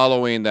then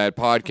following that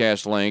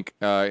podcast link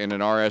in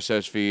an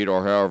RSS feed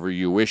or however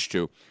you wish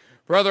to.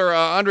 Brother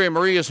André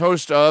Marie is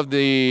host of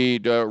the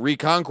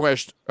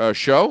Reconquest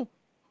show,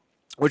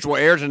 which will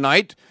air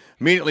tonight,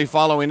 immediately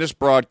following this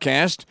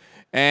broadcast.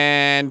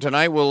 And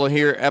tonight we'll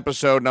hear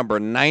episode number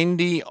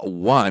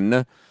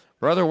 91.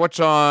 Brother, what's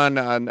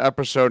on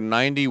episode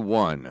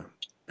 91?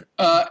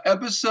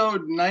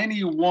 Episode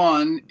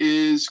 91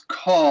 is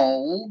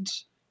called,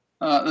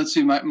 let's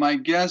see, my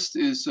guest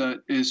is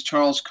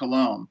Charles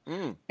Cologne.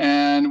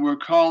 And we're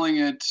calling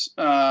it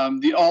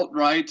The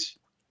Alt-Right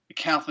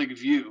Catholic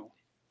View.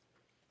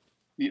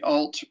 The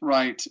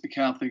alt-right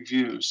Catholic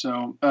view.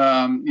 So,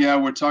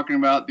 we're talking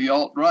about the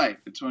alt-right.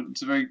 It's a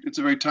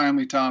very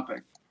timely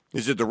topic.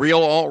 Is it the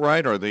real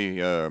alt-right or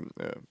the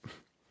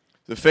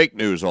fake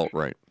news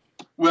alt-right?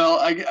 Well,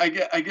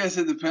 I guess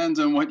it depends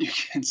on what you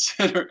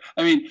consider.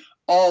 I mean,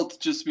 alt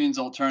just means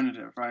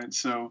alternative, right?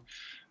 So,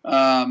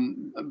 those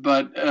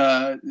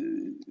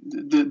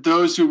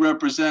who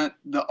represent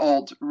the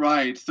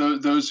alt-right,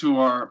 those who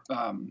are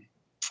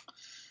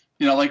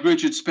like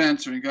Richard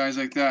Spencer and guys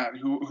like that,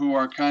 who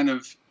are kind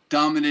of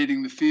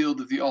dominating the field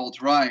of the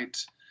alt-right,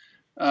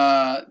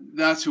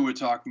 that's who we're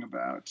talking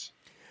about.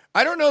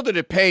 I don't know that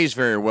it pays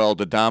very well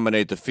to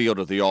dominate the field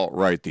of the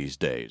alt-right these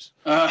days.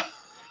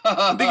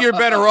 I think you're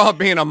better off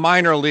being a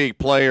minor league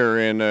player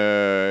in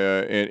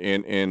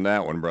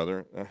that one,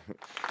 brother.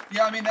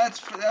 Yeah, I mean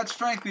that's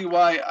frankly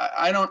why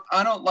I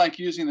don't like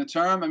using the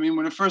term. I mean,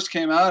 when it first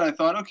came out, I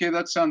thought, okay,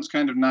 that sounds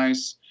kind of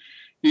nice.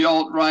 The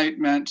alt-right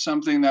meant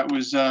something that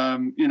was,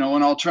 an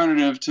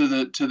alternative to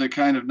the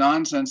kind of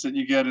nonsense that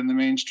you get in the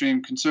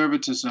mainstream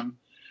conservatism.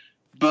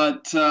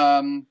 But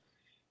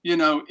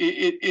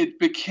it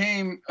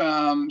became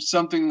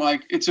something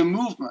like it's a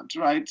movement,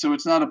 right? So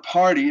it's not a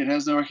party. It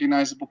has no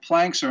recognizable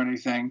planks or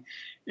anything.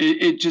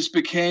 It just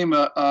became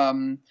a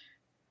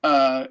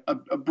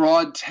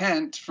broad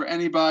tent for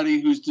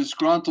anybody who's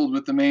disgruntled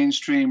with the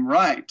mainstream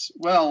right.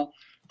 Well,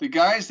 the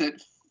guys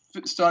that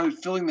started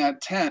filling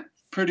that tent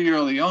pretty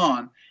early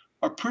on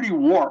are pretty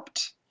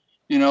warped.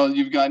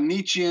 You've got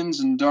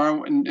Nietzscheans and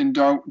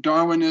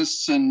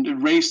Darwinists and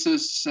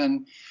racists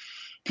and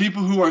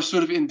people who are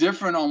sort of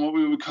indifferent on what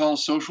we would call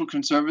social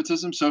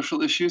conservatism,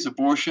 social issues,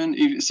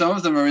 abortion. Some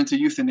of them are into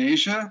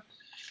euthanasia.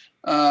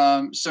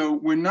 So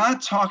we're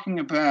not talking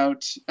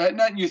about,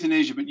 not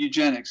euthanasia, but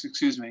eugenics,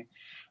 excuse me.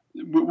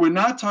 We're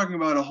not talking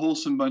about a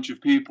wholesome bunch of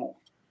people.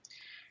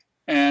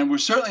 And we're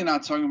certainly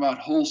not talking about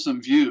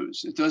wholesome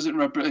views. It doesn't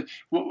represent.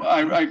 Well,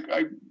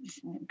 I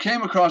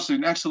came across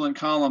an excellent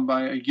column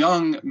by a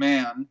young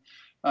man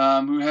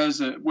who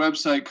has a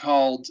website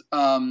called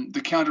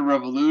The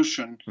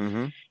Counter-Revolution.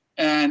 Mm-hmm.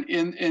 And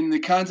in the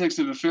context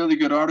of a fairly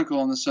good article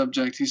on the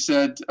subject, he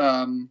said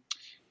the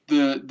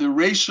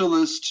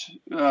racialist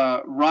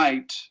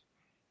right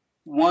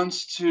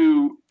wants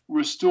to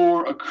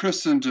restore a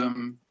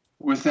Christendom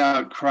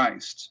without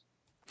Christ.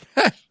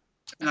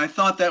 And I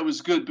thought that was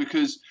good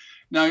because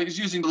now he's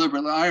using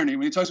deliberate irony.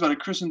 When he talks about a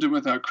Christendom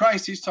without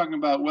Christ, he's talking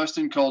about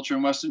Western culture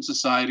and Western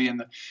society and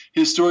the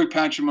historic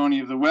patrimony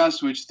of the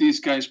West, which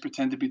these guys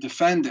pretend to be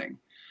defending.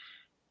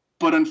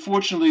 But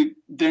unfortunately,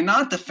 they're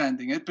not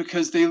defending it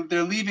because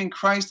they're leaving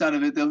Christ out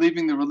of it. They're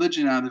leaving the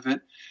religion out of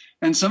it.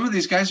 And some of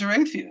these guys are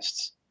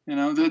atheists.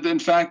 In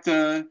fact,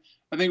 I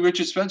think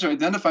Richard Spencer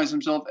identifies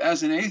himself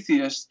as an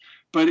atheist,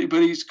 but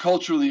he's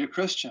culturally a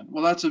Christian.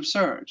 Well, that's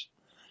absurd.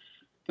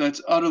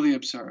 That's utterly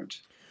absurd.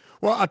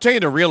 Well, I'll tell you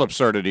the real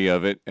absurdity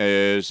of it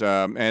is,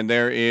 and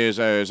there is,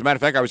 as a matter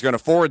of fact, I was going to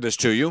forward this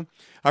to you.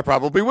 I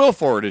probably will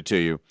forward it to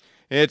you.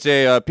 It's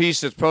a piece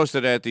that's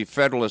posted at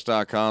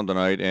thefederalist.com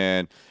tonight,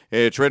 and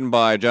it's written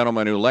by a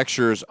gentleman who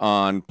lectures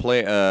on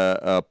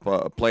Platonic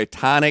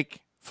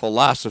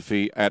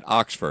philosophy at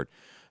Oxford.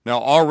 Now,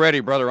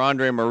 already, Brother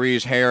André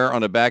Marie's hair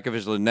on the back of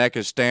his neck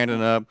is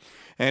standing up,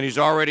 and he's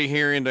already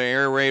hearing the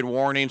air raid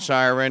warning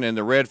siren, and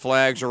the red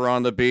flags are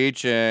on the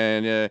beach,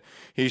 and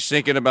he's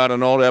thinking about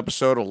an old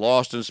episode of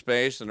Lost in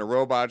Space, and the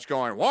robot's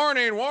going,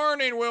 "Warning,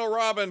 warning, Will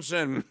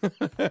Robinson."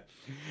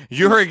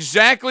 You're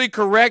exactly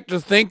correct to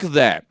think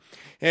that.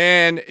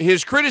 And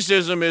his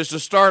criticism is to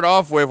start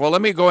off with, well,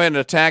 let me go ahead and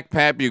attack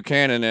Pat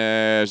Buchanan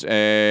as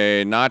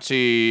a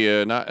Nazi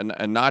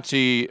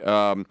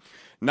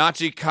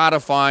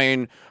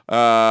codifying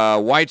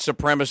white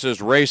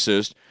supremacist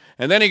racist.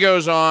 And then he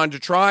goes on to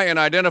try and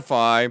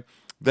identify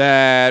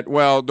that,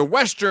 well, the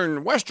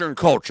Western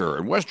culture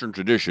and Western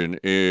tradition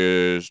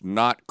is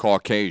not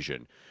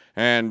Caucasian.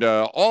 And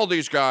all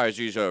these guys,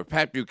 these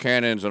Pat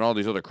Buchanans and all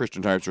these other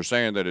Christian types are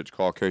saying that it's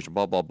Caucasian,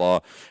 blah, blah, blah.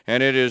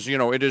 And it is,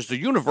 it is the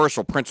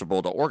universal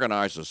principle to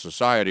organize a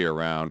society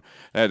around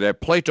that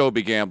Plato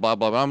began, blah,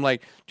 blah, blah. I'm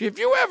like, have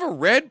you ever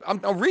read,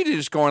 I'm reading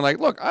this going like,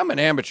 look, I'm an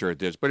amateur at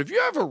this, but have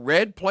you ever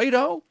read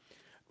Plato?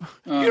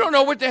 You don't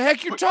know what the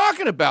heck you're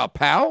talking about,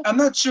 pal. I'm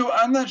not sure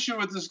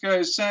what this guy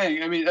is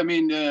saying. I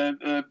mean,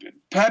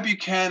 Pat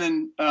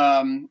Buchanan.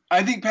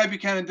 I think Pat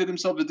Buchanan did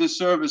himself a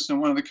disservice in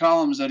one of the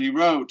columns that he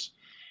wrote,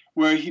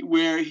 where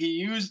he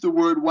used the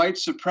word white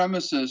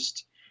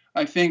supremacist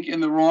I think, in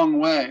the wrong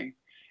way.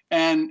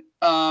 And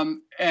Rod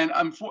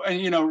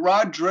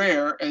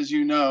Dreher, as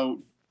you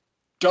know,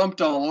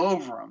 dumped all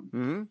over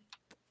him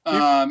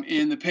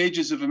in the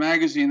pages of a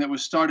magazine that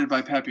was started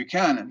by Pat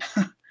Buchanan.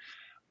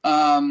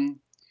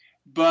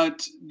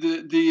 But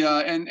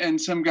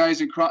some guy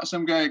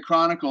at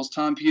Chronicles,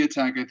 Tom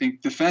Pietak, I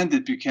think,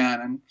 defended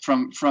Buchanan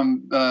from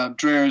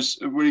Dreher's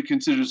what he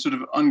considered sort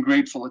of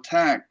ungrateful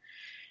attack.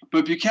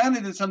 But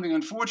Buchanan did something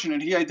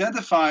unfortunate. He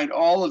identified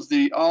all of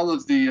the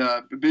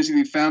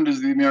basically founders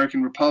of the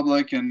American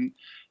Republic and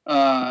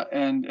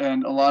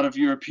a lot of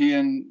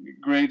European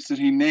greats that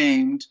he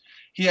named.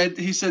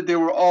 He said they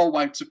were all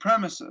white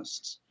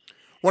supremacists.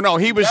 Well, no,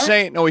 he was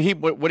saying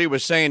what he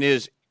was saying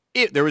is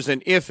there was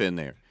an if in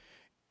there.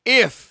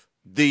 If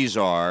these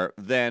are,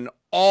 then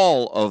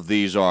all of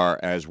these are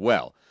as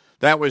well.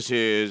 That was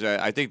his.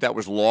 I think that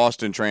was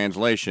lost in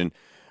translation.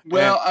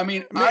 Well, I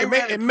mean,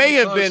 it may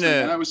have been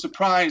and I was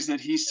surprised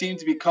that he seemed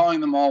to be calling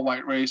them all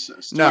white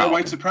racists,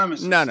 white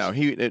supremacists. No.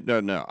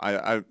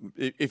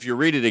 If you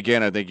read it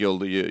again, I think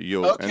you'll.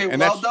 Okay,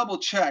 I'll double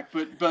check,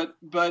 but.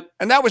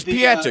 And that was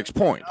Pietak's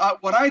point.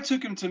 What I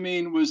took him to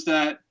mean was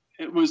that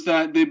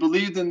they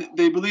believed in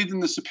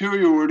the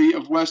superiority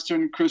of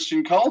Western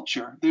Christian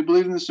culture. They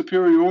believed in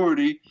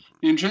the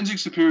intrinsic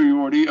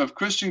superiority of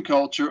Christian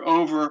culture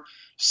over,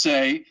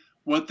 say,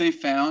 what they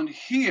found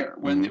here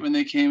when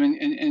they came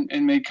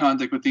and made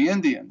contact with the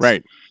Indians.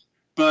 Right.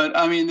 But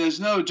I mean, there's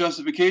no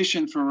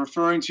justification for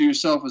referring to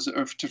yourself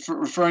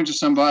referring to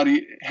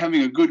somebody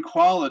having a good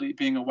quality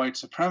being a white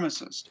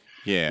supremacist.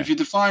 Yeah. If you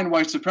define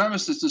white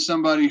supremacist as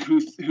somebody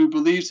who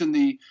believes in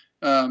the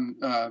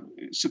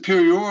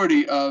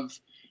superiority of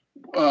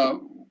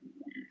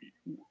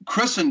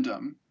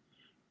Christendom,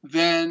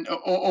 then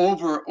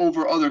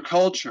over other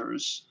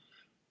cultures,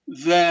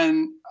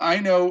 then I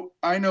know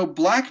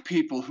black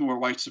people who are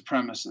white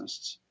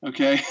supremacists.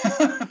 Okay,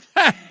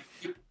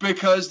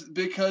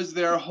 because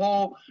their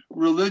whole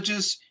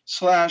religious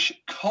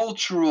 /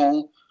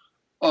 cultural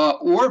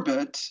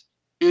orbit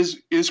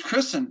is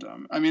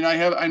Christendom. I mean,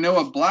 I know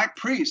a black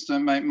priest,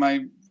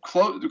 my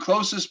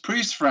closest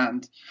priest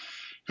friend,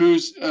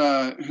 who's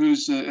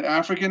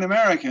African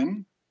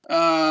American.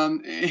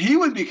 He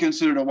would be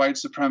considered a white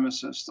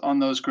supremacist on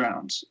those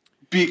grounds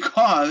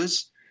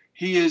because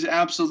he is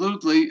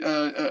absolutely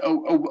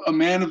a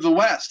man of the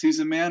West. He's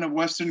a man of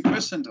Western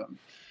Christendom.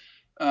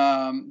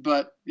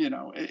 But you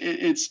know,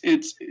 it's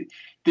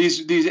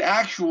these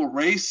actual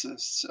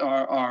racists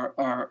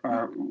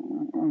are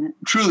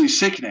truly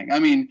sickening. I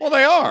mean, well,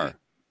 they are.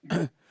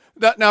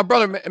 Now,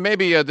 brother,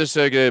 maybe this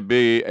could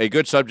be a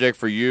good subject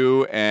for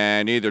you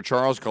and either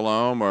Charles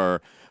Colomb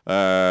or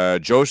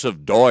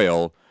Joseph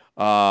Doyle.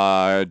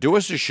 Do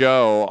us a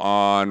show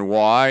on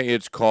why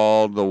it's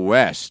called the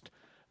West.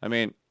 I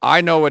mean,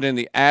 I know it in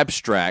the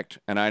abstract,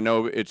 and I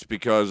know it's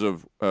because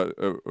of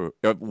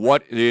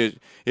what it is.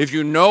 If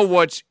you know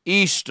what's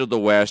east of the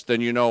West, then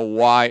you know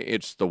why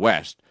it's the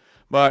West.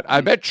 But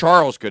I bet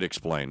Charles could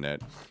explain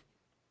that.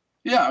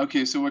 Yeah,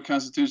 okay, so what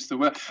constitutes the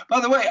West? By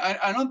the way,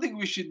 I don't think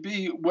we should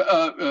be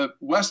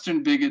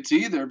Western bigots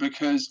either,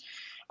 because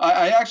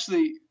I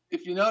actually,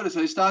 if you notice,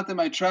 I stopped in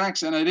my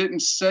tracks and I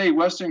didn't say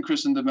Western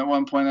Christendom at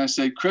one point. I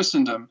said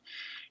Christendom,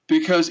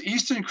 because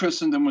Eastern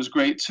Christendom was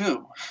great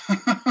too.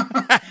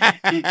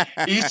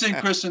 Eastern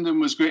Christendom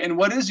was great. And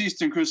what is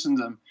Eastern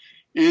Christendom?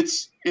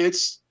 It's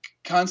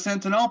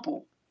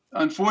Constantinople.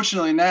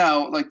 Unfortunately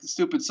now, like the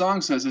stupid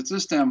song says, it's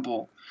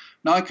Istanbul,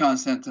 not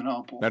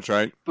Constantinople. That's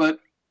right. But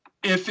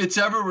if it's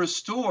ever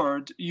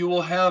restored, you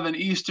will have an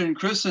Eastern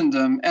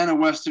Christendom and a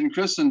Western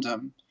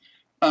Christendom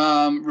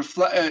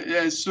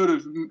as sort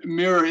of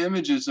mirror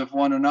images of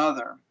one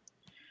another,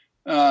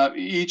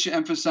 each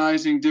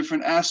emphasizing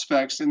different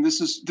aspects. And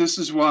this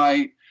is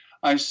why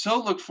I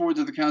so look forward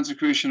to the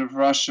consecration of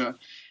Russia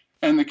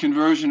and the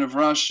conversion of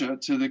Russia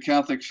to the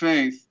Catholic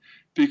faith,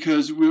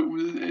 because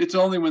it's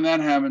only when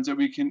that happens that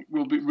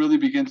we'll really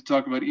begin to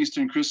talk about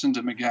Eastern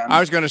Christendom again. I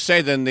was going to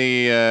say then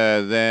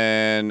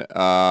the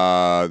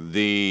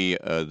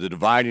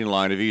dividing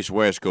line of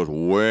East-West goes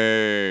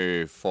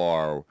way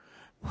far,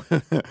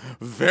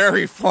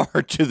 very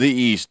far to the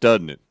east,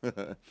 doesn't it?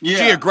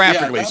 Yeah,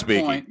 geographically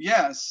speaking. Point,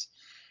 yes,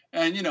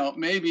 and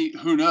maybe,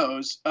 who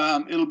knows?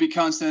 It'll be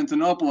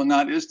Constantinople and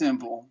not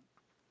Istanbul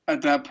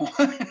at that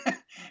point.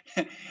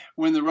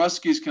 When the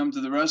Ruskies come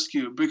to the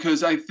rescue,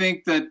 because I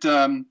think that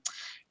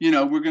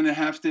we're going to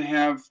have to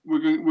have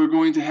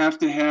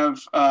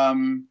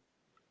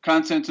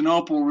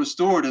Constantinople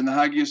restored, and the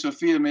Hagia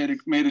Sophia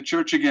made a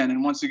church again,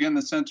 and once again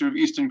the center of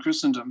Eastern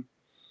Christendom.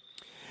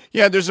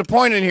 Yeah, there's a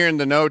point in here in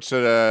the notes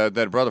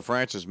that Brother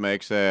Francis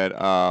makes that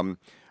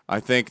I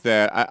think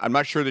that I'm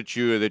not sure that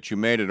you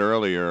made it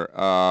earlier,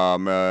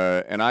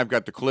 and I've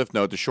got the Cliff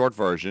Note, the short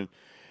version,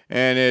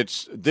 and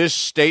it's this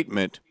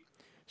statement: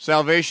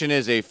 salvation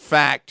is a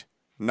fact,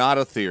 not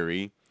a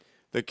theory.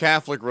 The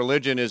Catholic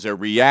religion is a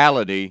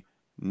reality,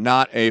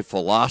 not a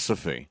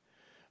philosophy.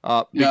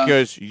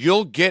 Because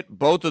you'll get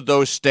both of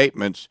those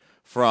statements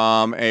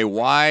from a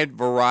wide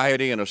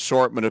variety and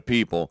assortment of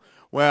people,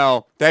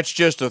 well, that's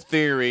just a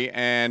theory,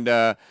 and,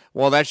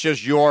 well, that's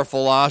just your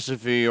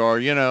philosophy or,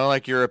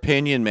 like your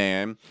opinion,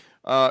 man.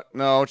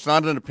 No, it's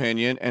not an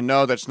opinion, and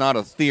no, that's not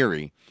a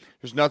theory.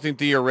 There's nothing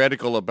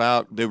theoretical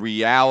about the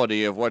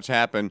reality of what's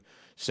happened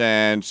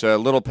since a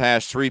little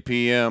past 3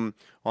 p.m.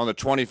 on the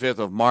 25th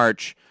of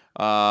March,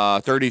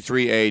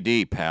 33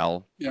 A.D.,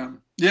 pal. Yeah.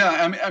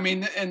 I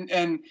mean,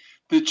 and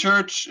the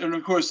church, and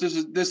of course,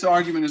 this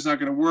argument is not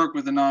going to work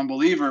with a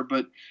non-believer,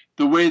 but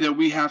the way that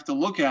we have to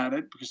look at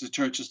it, because the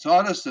church has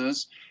taught us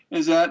this,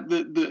 is that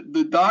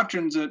the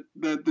doctrines that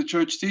the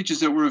church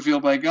teaches that were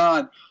revealed by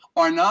God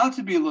are not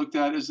to be looked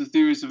at as the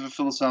theories of a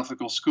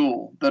philosophical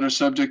school that are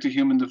subject to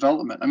human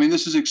development. I mean,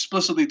 this is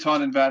explicitly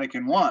taught in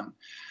Vatican I,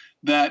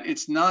 that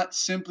it's not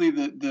simply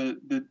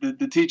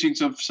the teachings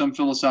of some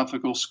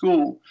philosophical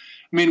school.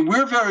 I mean,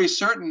 we're very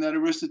certain that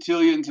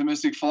Aristotelian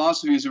Thomistic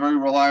philosophy is a very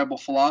reliable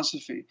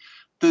philosophy.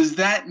 Does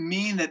that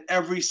mean that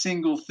every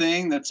single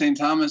thing that St.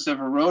 Thomas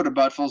ever wrote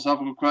about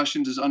philosophical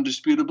questions is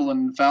undisputable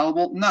and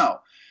infallible?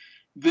 No.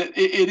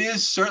 It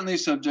is certainly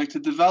subject to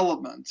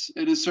development.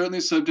 It is certainly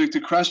subject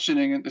to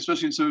questioning,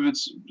 especially in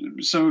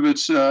some of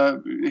its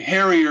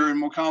hairier and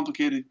more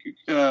complicated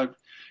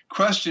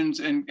questions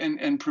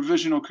and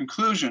provisional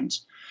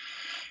conclusions.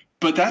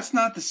 But that's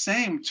not the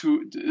same.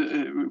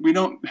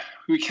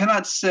 We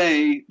cannot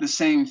say the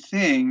same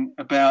thing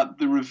about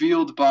the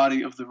revealed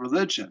body of the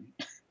religion.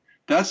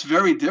 That's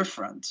very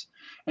different.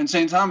 And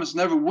St. Thomas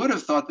never would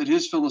have thought that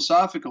his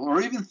philosophical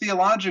or even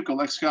theological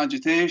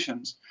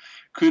excogitations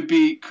could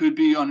be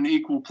on an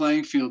equal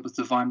playing field with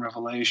divine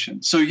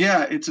revelation. So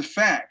yeah, it's a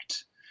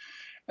fact.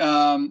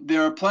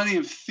 There are plenty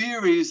of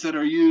theories that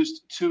are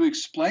used to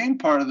explain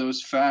part of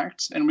those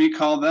facts, and we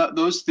call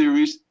those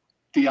theories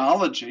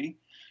theology.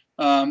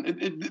 By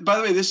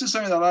the way, this is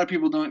something that a lot of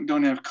people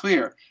don't have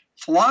clear.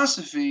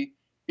 Philosophy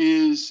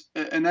is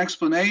an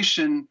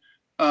explanation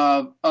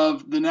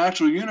of the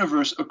natural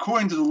universe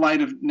according to the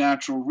light of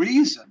natural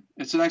reason.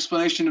 It's an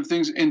explanation of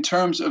things in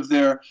terms of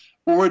their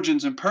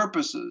origins and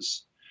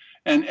purposes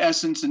and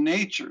essence and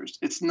natures.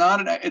 It's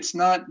not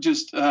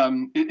just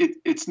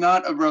it's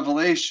not a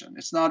revelation.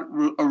 It's not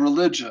a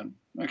religion,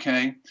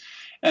 okay?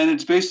 And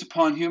it's based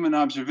upon human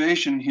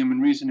observation and human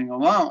reasoning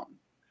alone.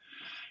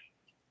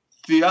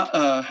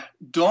 The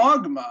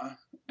dogma,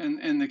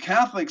 in the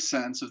Catholic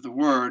sense of the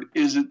word,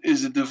 is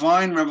a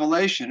divine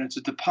revelation. It's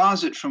a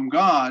deposit from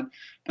God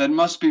that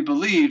must be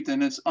believed,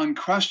 and it's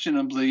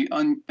unquestionably,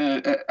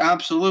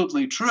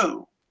 absolutely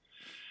true.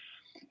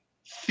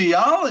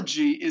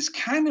 Theology is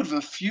kind of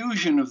a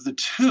fusion of the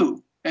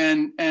two,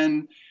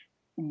 and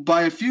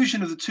by a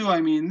fusion of the two,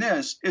 I mean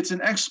this: it's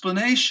an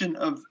explanation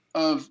of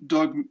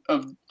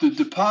the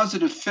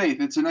deposit of faith.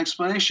 It's an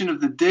explanation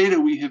of the data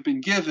we have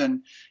been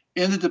given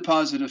in the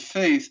deposit of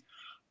faith,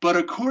 but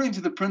according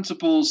to the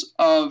principles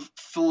of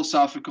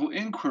philosophical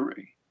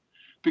inquiry.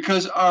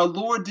 Because our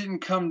Lord didn't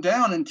come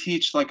down and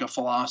teach like a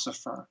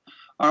philosopher.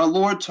 Our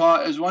Lord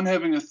taught as one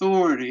having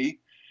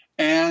authority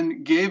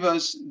and gave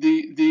us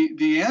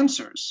the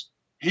answers.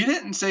 He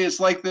didn't say it's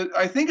like that.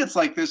 I think it's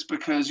like this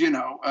because,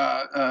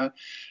 major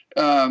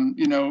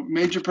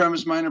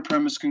premise, minor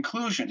premise,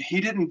 conclusion. He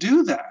didn't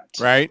do that.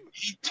 Right.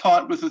 He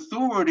taught with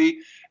authority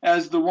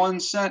as the one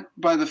sent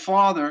by the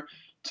Father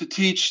to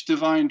teach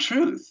divine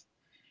truth.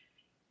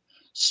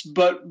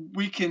 But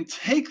we can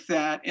take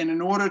that, and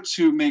in order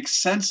to make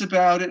sense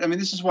about it, I mean,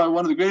 this is why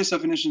one of the greatest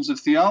definitions of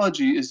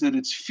theology is that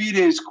it's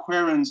fides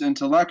quaerens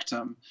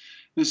intellectum.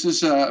 This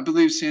is, I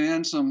believe, St.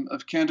 Anselm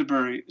of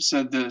Canterbury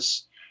said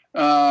this.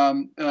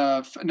 No,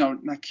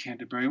 not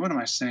Canterbury. What am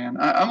I saying?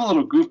 I'm a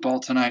little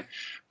goofball tonight.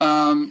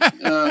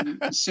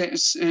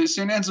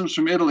 St. Anselm's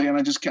from Italy, and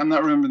I'm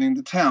not remembering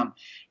the town.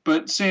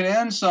 But St.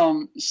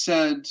 Anselm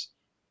said,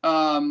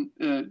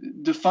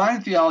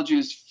 define theology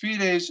as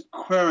fides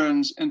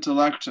quaerens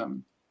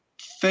intellectum,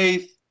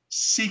 faith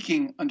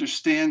seeking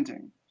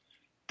understanding.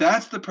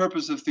 That's the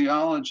purpose of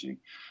theology.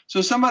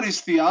 So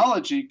somebody's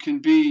theology can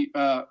be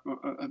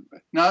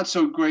not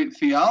so great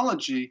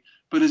theology,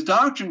 but his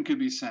doctrine could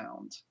be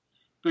sound.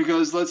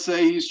 Because let's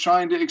say he's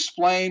trying to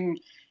explain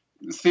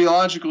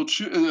theological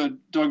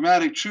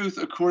dogmatic truth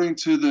according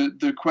to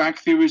the quack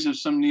theories of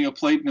some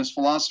Neoplatonist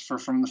philosopher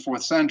from the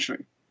 4th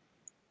century.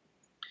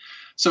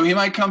 So he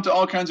might come to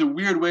all kinds of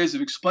weird ways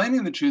of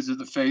explaining the truths of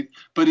the faith,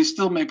 but he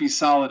still may be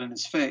solid in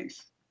his faith.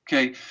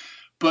 Okay,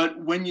 but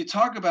when you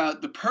talk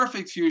about the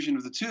perfect fusion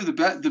of the two,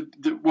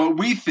 what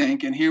we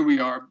think, and here we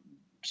are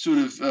sort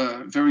of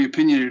very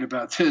opinionated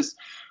about this,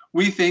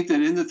 we think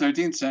that in the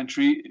 13th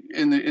century,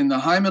 in the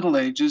High Middle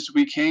Ages,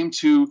 we came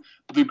to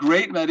the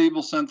great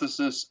medieval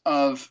synthesis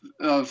of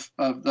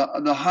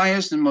the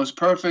highest and most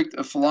perfect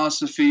of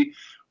philosophy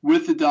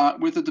with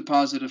the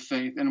deposit of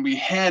faith. And we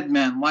had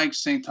men like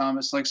St.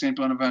 Thomas, like St.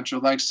 Bonaventure,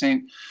 like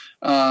St.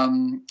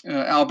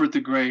 Albert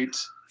the Great,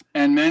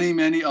 and many,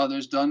 many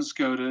others, Duns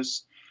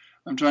Scotus.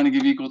 I'm trying to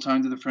give equal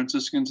time to the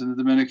Franciscans and the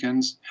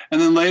Dominicans. And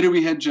then later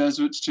we had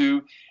Jesuits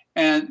too.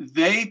 And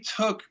they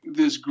took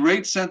this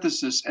great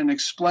synthesis and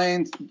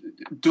explained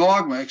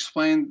dogma,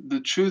 explained the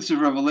truths of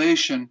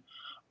revelation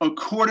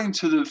according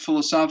to the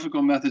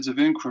philosophical methods of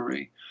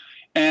inquiry.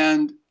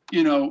 And,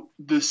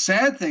 the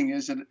sad thing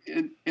is that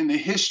in the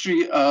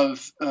history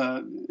of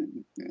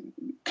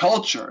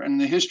culture and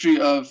the history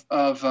of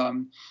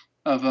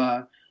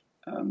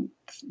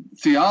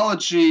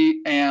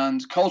theology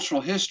and cultural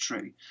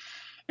history,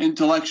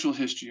 intellectual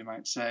history, you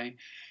might say,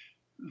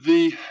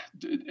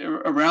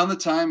 around the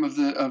time of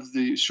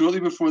the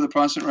shortly before the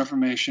Protestant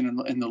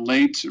Reformation in the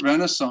late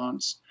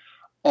Renaissance,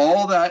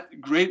 all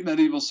that great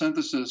medieval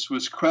synthesis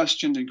was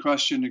questioned and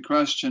questioned and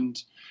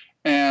questioned,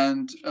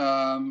 and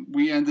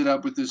we ended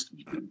up with this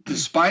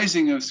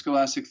despising of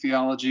scholastic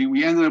theology.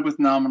 We ended up with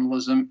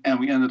nominalism, and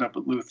we ended up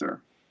with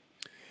Luther.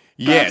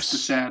 Yes. That's the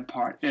sad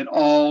part. It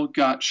all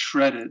got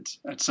shredded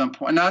at some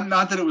point.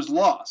 Not that it was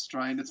lost,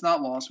 right? It's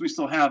not lost. We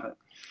still have it.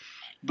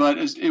 But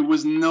it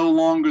was no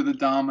longer the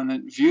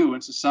dominant view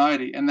in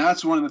society. And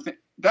that's one of the things.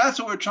 That's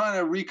what we're trying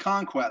to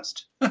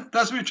reconquest.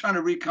 That's what we're trying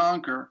to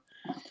reconquer.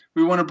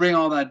 We want to bring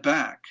all that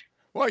back.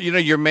 Well,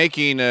 you're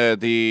making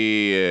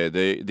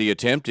the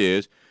attempt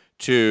is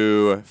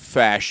to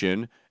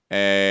fashion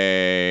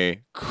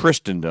a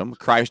Christendom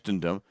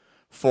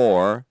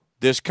for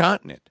this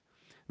continent.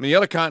 I mean, the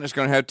other continent's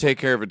going to have to take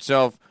care of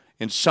itself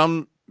in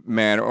some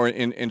manner or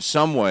in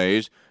some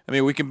ways. I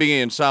mean, we can be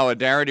in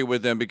solidarity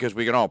with them because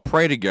we can all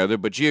pray together,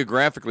 but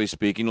geographically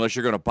speaking, unless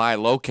you're going to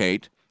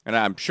bilocate, and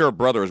I'm sure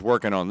Brother is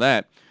working on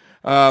that.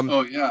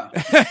 Oh, yeah.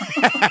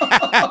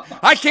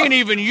 I can't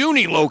even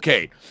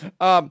unilocate.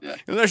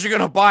 Unless you're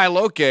going to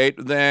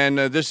bilocate, then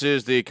this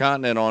is the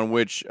continent on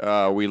which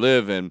we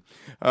live in.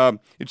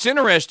 It's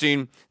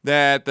interesting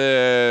that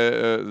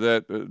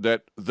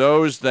that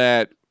those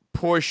that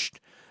pushed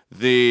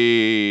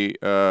the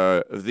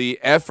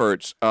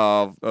efforts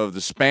of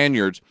the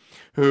Spaniards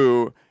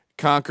who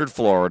conquered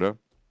Florida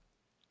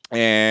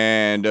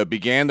and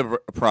began the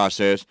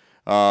process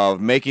of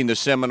making the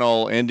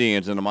Seminole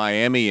Indians and the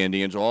Miami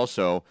Indians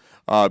also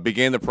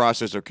began the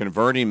process of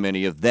converting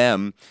many of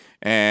them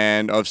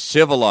and of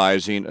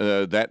civilizing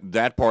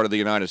that part of the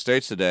United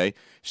States today.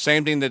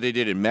 Same thing that they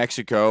did in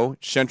Mexico,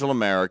 Central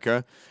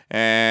America,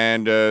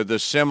 and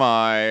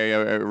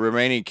the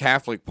remaining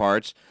Catholic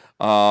parts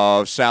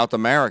of South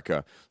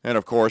America. And,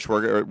 of course,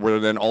 were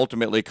then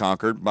ultimately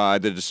conquered by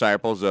the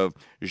disciples of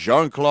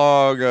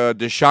Jean-Claude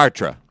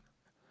Deschartres.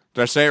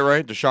 Did I say it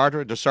right?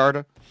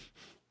 Deschartres?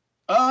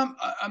 I'm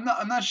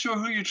not sure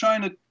who you're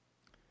trying to.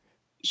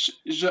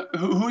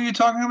 Who are you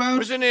talking about?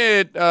 Wasn't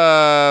it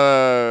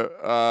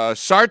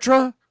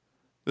Sartre,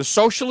 the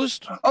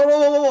socialist?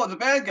 Oh, the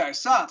bad guy,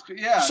 Sartre.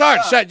 Yeah.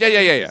 Sartre.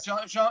 Yeah.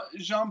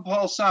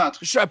 Jean-Paul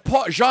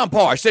Sartre.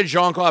 Jean-Paul. I said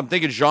Jean-Claude. I'm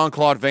thinking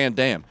Jean-Claude Van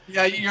Damme.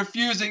 Yeah, you're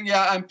fusing.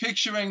 Yeah, I'm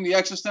picturing the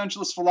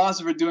existentialist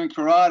philosopher doing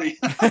karate.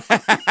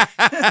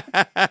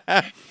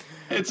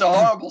 It's a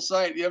horrible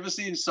sight. You ever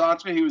seen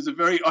Sartre? He was a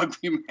very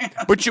ugly man.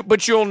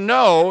 But you'll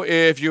know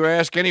if you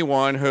ask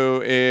anyone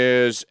who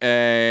is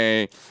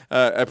a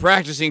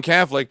practicing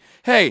Catholic,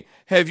 hey,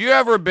 have you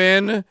ever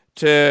been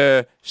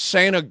to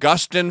St.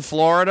 Augustine,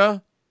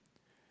 Florida?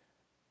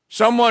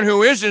 Someone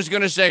who isn't is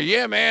going to say,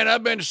 yeah, man,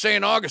 I've been to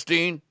St.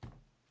 Augustine.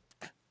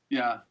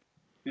 Yeah.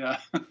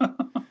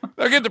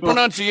 I get the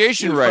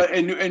pronunciation right.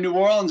 In New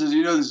Orleans, as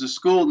you know, there's a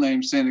school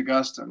named St.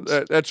 Augustine.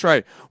 That's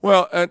right.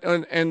 Well,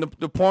 and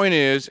the point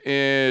is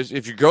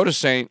if you go to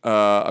St.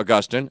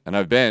 Augustine, and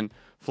I've been,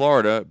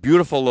 Florida,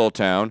 beautiful little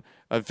town,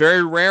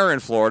 very rare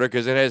in Florida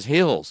because it has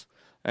hills,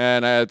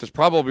 and that's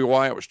probably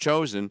why it was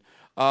chosen.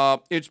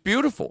 It's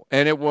beautiful,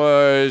 and it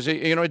was,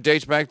 it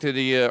dates back to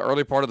the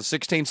early part of the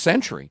 16th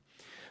century.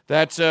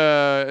 That's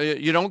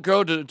you don't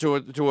go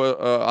to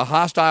a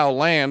hostile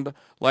land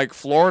like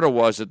Florida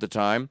was at the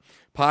time,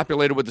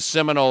 populated with the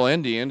Seminole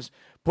Indians,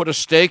 put a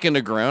stake in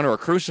the ground or a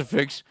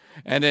crucifix,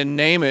 and then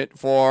name it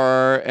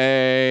for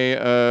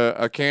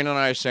a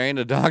canonized saint,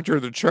 a doctor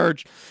of the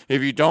church.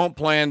 If you don't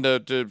plan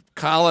to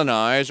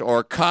colonize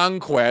or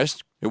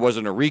conquest, it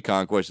wasn't a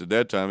reconquest at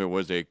that time, it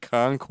was a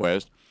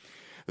conquest,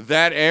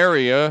 that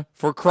area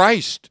for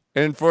Christ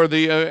and for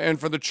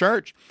the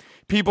church.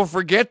 People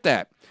forget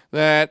that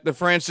the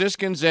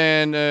Franciscans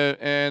and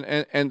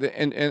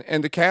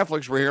the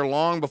Catholics were here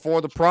long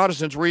before the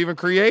Protestants were even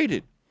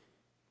created.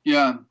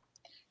 Yeah,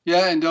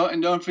 and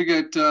don't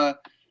forget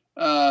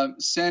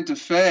Santa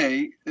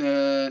Fe.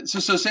 So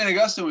St.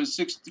 Augustine was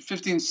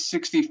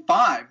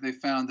 1565. They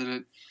founded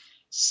it.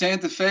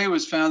 Santa Fe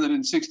was founded in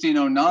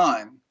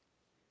 1609.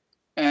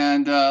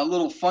 And a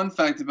little fun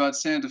fact about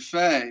Santa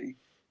Fe.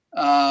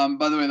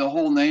 By the way, the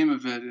whole name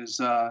of it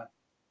is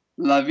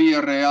La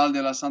Villa Real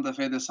de la Santa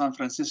Fe de San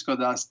Francisco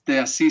de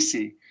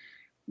Assisi,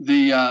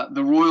 the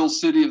royal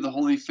city of the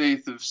Holy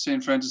Faith of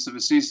St. Francis of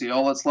Assisi.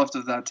 All that's left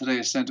of that today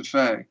is Santa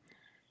Fe.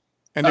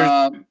 And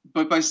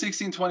but by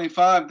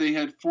 1625, they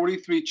had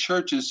 43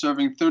 churches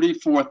serving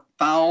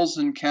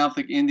 34,000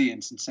 Catholic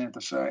Indians in Santa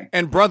Fe.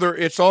 And brother,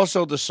 it's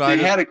also the site.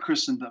 They had a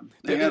Christendom.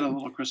 They had a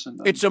little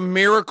Christendom. It's a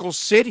miracle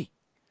city.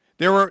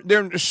 There are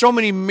so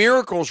many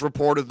miracles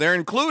reported there,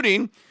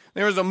 including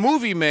there was a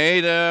movie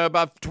made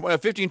about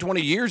 15,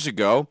 20 years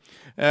ago.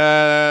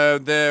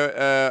 I'm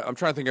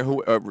trying to think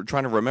of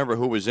trying to remember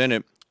who was in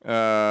it.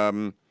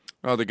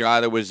 the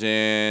guy that was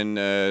in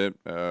That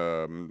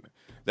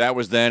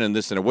Was Then and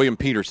This and William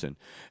Peterson.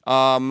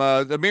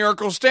 The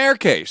Miracle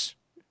Staircase,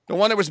 the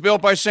one that was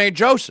built by St.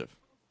 Joseph.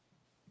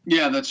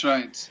 Yeah, that's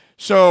right.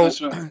 So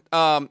That's right.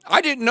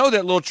 I didn't know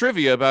that little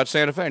trivia about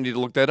Santa Fe. I need to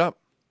look that up.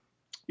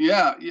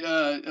 Yeah,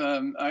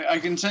 I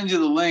can send you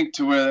the link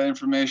to where that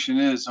information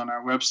is on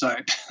our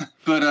website.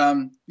 But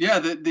the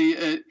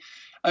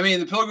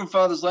Pilgrim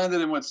Fathers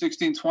landed in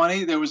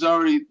 1620. There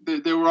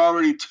were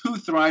already two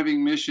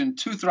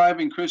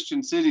thriving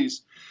Christian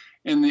cities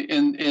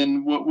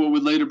in what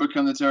would later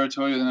become the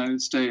territory of the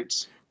United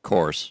States.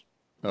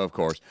 Of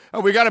course.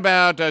 We got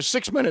about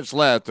 6 minutes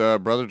left,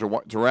 brother,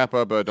 to wrap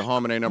up the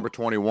Homine number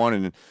 21,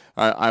 and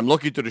I'm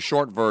looking to the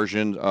short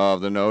version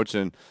of the notes.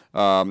 And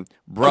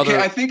brother, okay,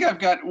 I think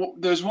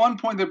there's one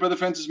point that Brother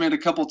Francis made a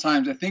couple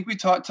times. I think we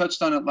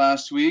touched on it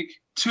last week.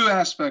 Two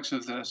aspects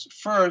of this.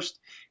 First,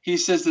 he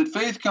says that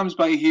faith comes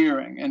by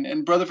hearing,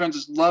 and Brother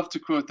Francis loved to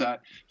quote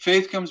that.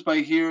 Faith comes by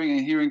hearing,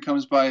 and hearing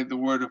comes by the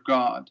word of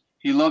God.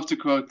 He loved to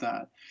quote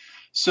that.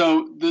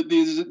 So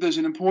there's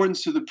an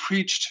importance to the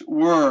preached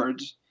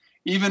word,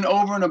 even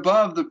over and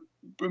above the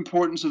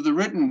importance of the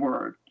written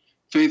word.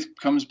 Faith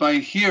comes by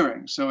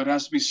hearing, so it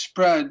has to be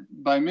spread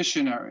by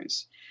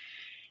missionaries.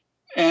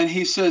 And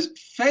he says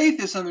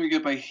faith is something we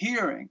get by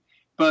hearing,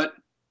 but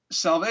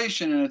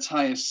salvation in its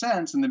highest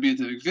sense, in the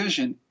beatific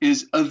vision,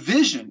 is a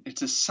vision.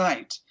 It's a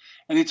sight.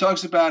 And he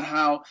talks about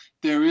how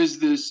there is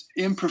this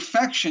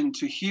imperfection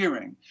to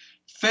hearing.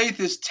 Faith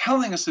is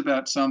telling us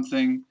about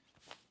something.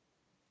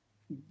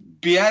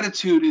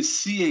 Beatitude is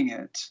seeing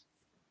it.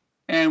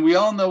 And we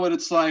all know what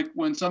it's like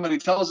when somebody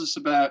tells us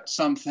about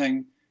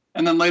something,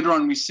 and then later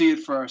on we see it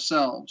for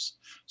ourselves.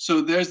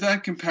 So there's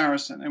that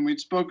comparison, and we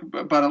spoke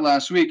about it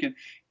last week. And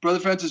Brother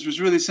Francis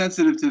was really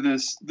sensitive to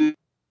this, the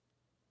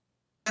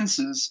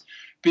senses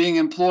being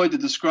employed to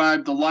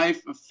describe the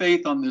life of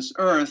faith on this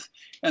earth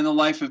and the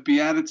life of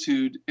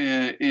beatitude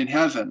in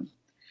heaven.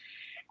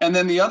 And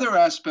then the other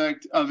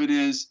aspect of it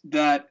is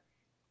that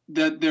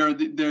there are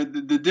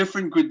the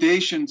different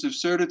gradations of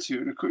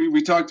certitude.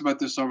 We talked about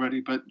this already,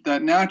 but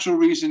that natural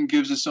reason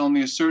gives us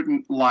only a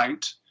certain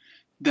light,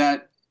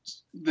 that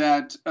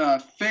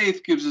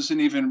faith gives us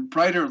an even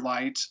brighter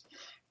light,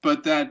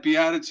 but that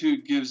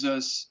beatitude gives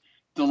us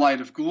the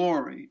light of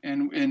glory.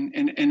 And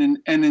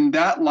in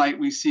that light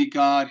we see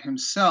God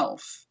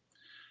himself.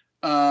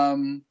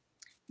 And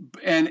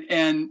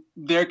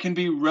there can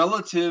be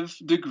relative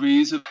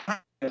degrees of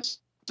happiness.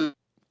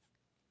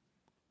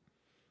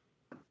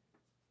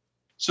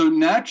 So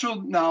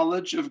natural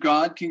knowledge of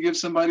God can give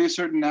somebody a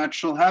certain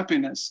natural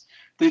happiness.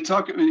 They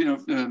talk,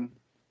 the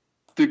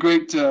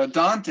great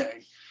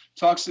Dante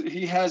talks,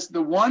 he has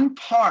the one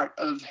part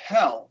of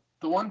hell,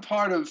 the one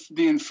part of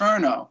the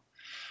inferno,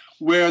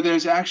 where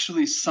there's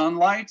actually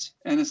sunlight,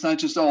 and it's not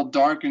just all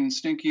dark and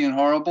stinky and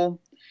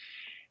horrible,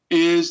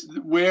 is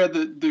where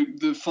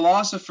the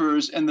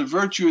philosophers and the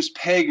virtuous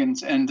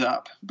pagans end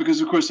up.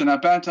 Because, of course, they're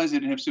not baptized, they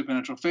didn't have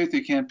supernatural faith,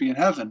 they can't be in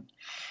heaven.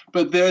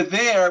 But they're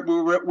there,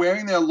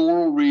 wearing their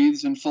laurel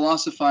wreaths and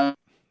philosophizing.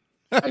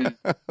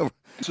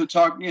 So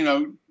talk,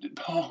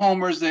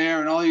 Homer's there,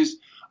 and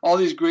all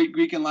these great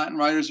Greek and Latin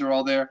writers are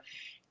all there,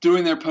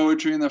 doing their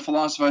poetry and their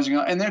philosophizing,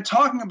 and they're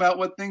talking about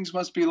what things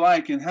must be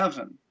like in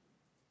heaven.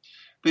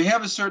 They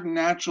have a certain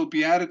natural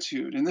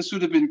beatitude, and this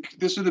would have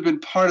been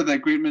part of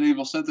that great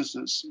medieval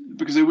synthesis,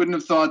 because they wouldn't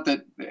have thought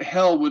that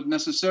hell would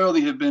necessarily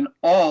have been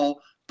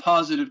all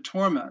positive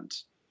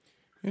torment.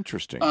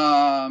 Interesting.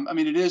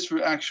 It is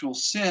for actual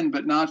sin,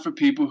 but not for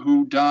people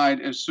who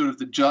died as sort of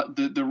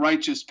the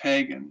righteous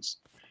pagans.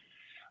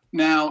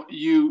 Now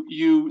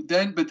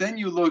then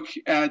you look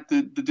at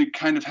the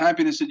kind of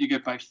happiness that you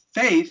get by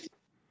faith,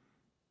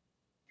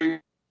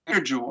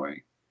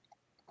 joy.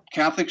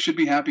 Catholics should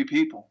be happy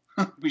people.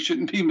 We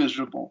shouldn't be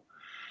miserable.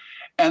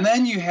 And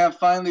then you have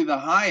finally the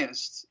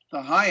highest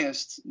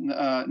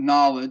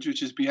knowledge,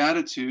 which is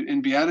beatitude.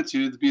 In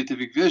beatitude, the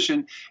beatific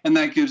vision, and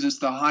that gives us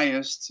the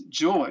highest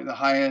joy, the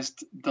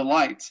highest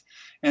delight.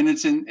 And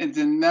it's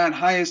in that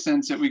highest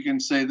sense that we can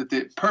say that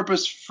the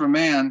purpose for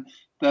man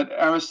that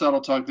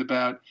Aristotle talked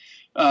about,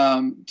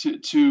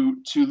 to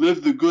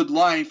live the good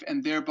life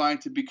and thereby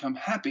to become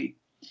happy,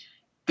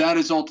 that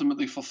is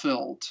ultimately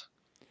fulfilled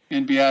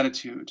in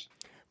beatitude.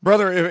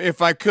 Brother,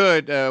 if I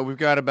could, we've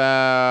got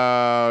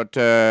about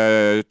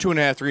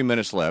 2.5, 3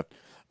 minutes left.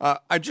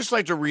 I'd just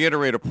like to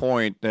reiterate a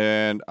point,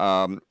 and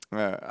I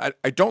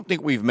don't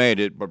think we've made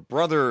it, but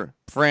Brother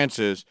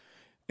Francis,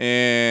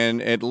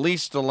 in at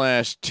least the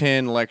last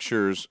 10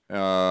 lectures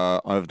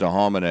of the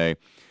Homine,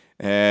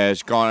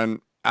 has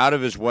gone out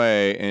of his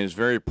way and is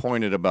very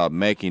pointed about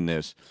making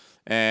this.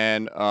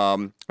 And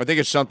I think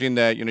it's something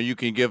that you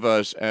can give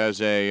us as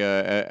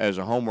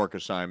a homework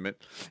assignment,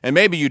 and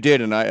maybe you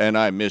did, and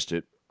I missed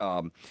it.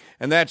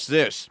 And that's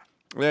this: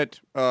 that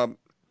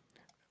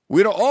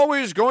we're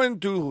always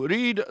going to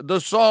read the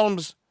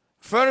Psalms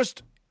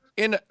first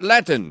in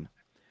Latin,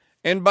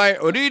 and by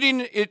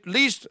reading at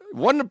least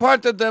one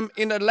part of them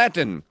in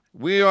Latin,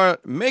 we are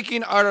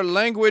making our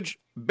language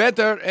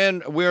better,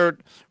 and we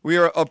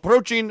are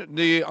approaching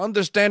the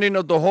understanding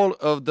of the whole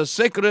of the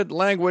sacred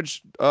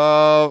language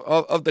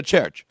of the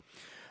church.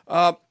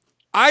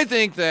 I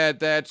think that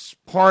that's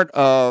part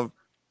of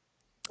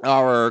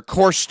our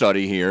course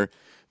study here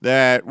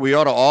that we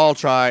ought to all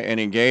try and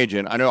engage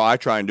in. I know I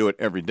try and do it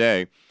every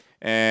day,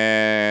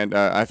 and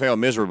I fail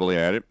miserably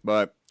at it,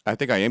 but I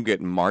think I am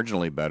getting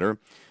marginally better.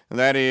 And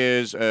that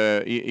is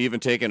even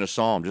taking a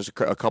psalm, just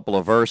a couple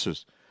of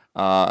verses,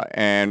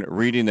 and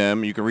reading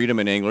them. You can read them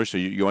in English, so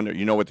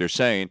you know what they're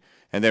saying,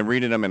 and then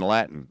reading them in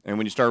Latin. And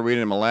when you start reading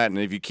them in Latin,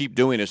 if you keep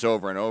doing this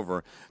over and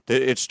over,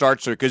 it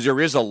starts to, because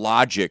there is a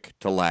logic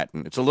to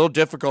Latin. It's a little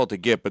difficult to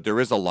get, but there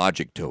is a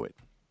logic to it.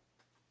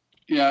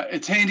 Yeah,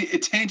 it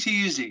ain't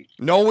easy.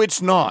 No,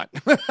 it's not.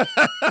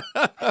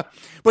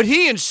 But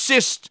he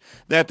insists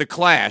that the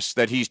class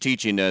that he's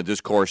teaching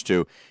this course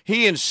to,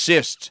 he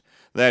insists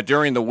that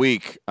during the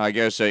week, I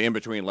guess in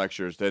between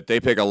lectures, that they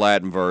pick a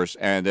Latin verse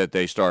and that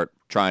they start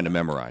trying to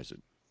memorize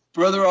it.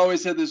 Brother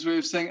always had this way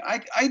of saying,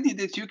 I did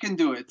it, you can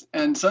do it.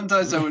 And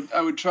sometimes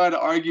I would try to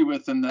argue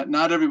with him that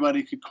not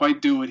everybody could quite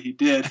do what he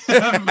did.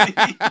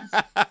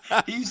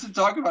 He used to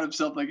talk about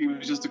himself like he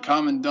was just a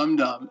common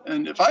dum-dum.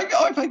 And if I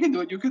can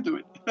do it, you can do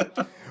it.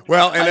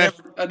 Well, and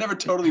I never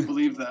totally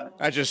believed that.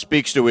 That just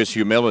speaks to his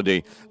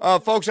humility.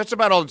 Folks, that's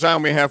about all the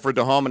time we have for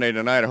the Homine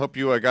tonight. I hope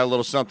you got a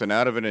little something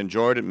out of it,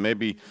 enjoyed it.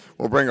 Maybe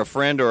we'll bring a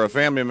friend or a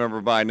family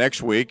member by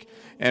next week.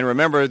 And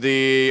remember,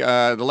 the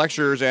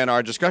lectures and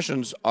our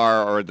discussions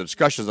or the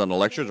discussions on the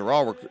lectures are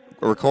all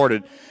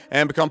recorded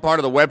and become part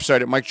of the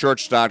website at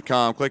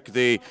mikechurch.com. Click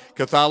the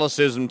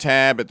Catholicism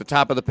tab at the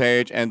top of the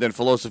page and then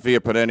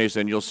Philosophia Perennis,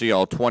 and you'll see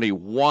all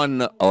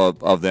 21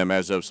 of them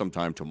as of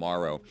sometime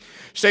tomorrow.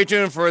 Stay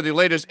tuned for the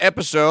latest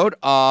episode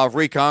of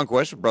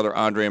Reconquest with Brother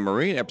André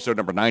Marie, episode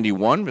number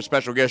 91, with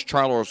special guest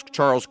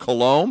Charles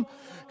Colomb.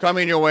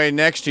 Coming your way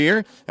next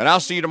year, and I'll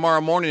see you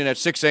tomorrow morning at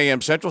 6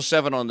 a.m. Central,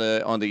 7 on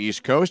the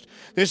East Coast.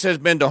 This has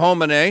been the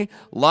Homine,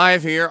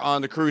 live here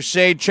on the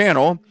Crusade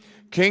Channel,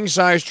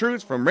 king-size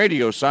truth from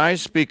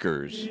radio-size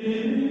speakers.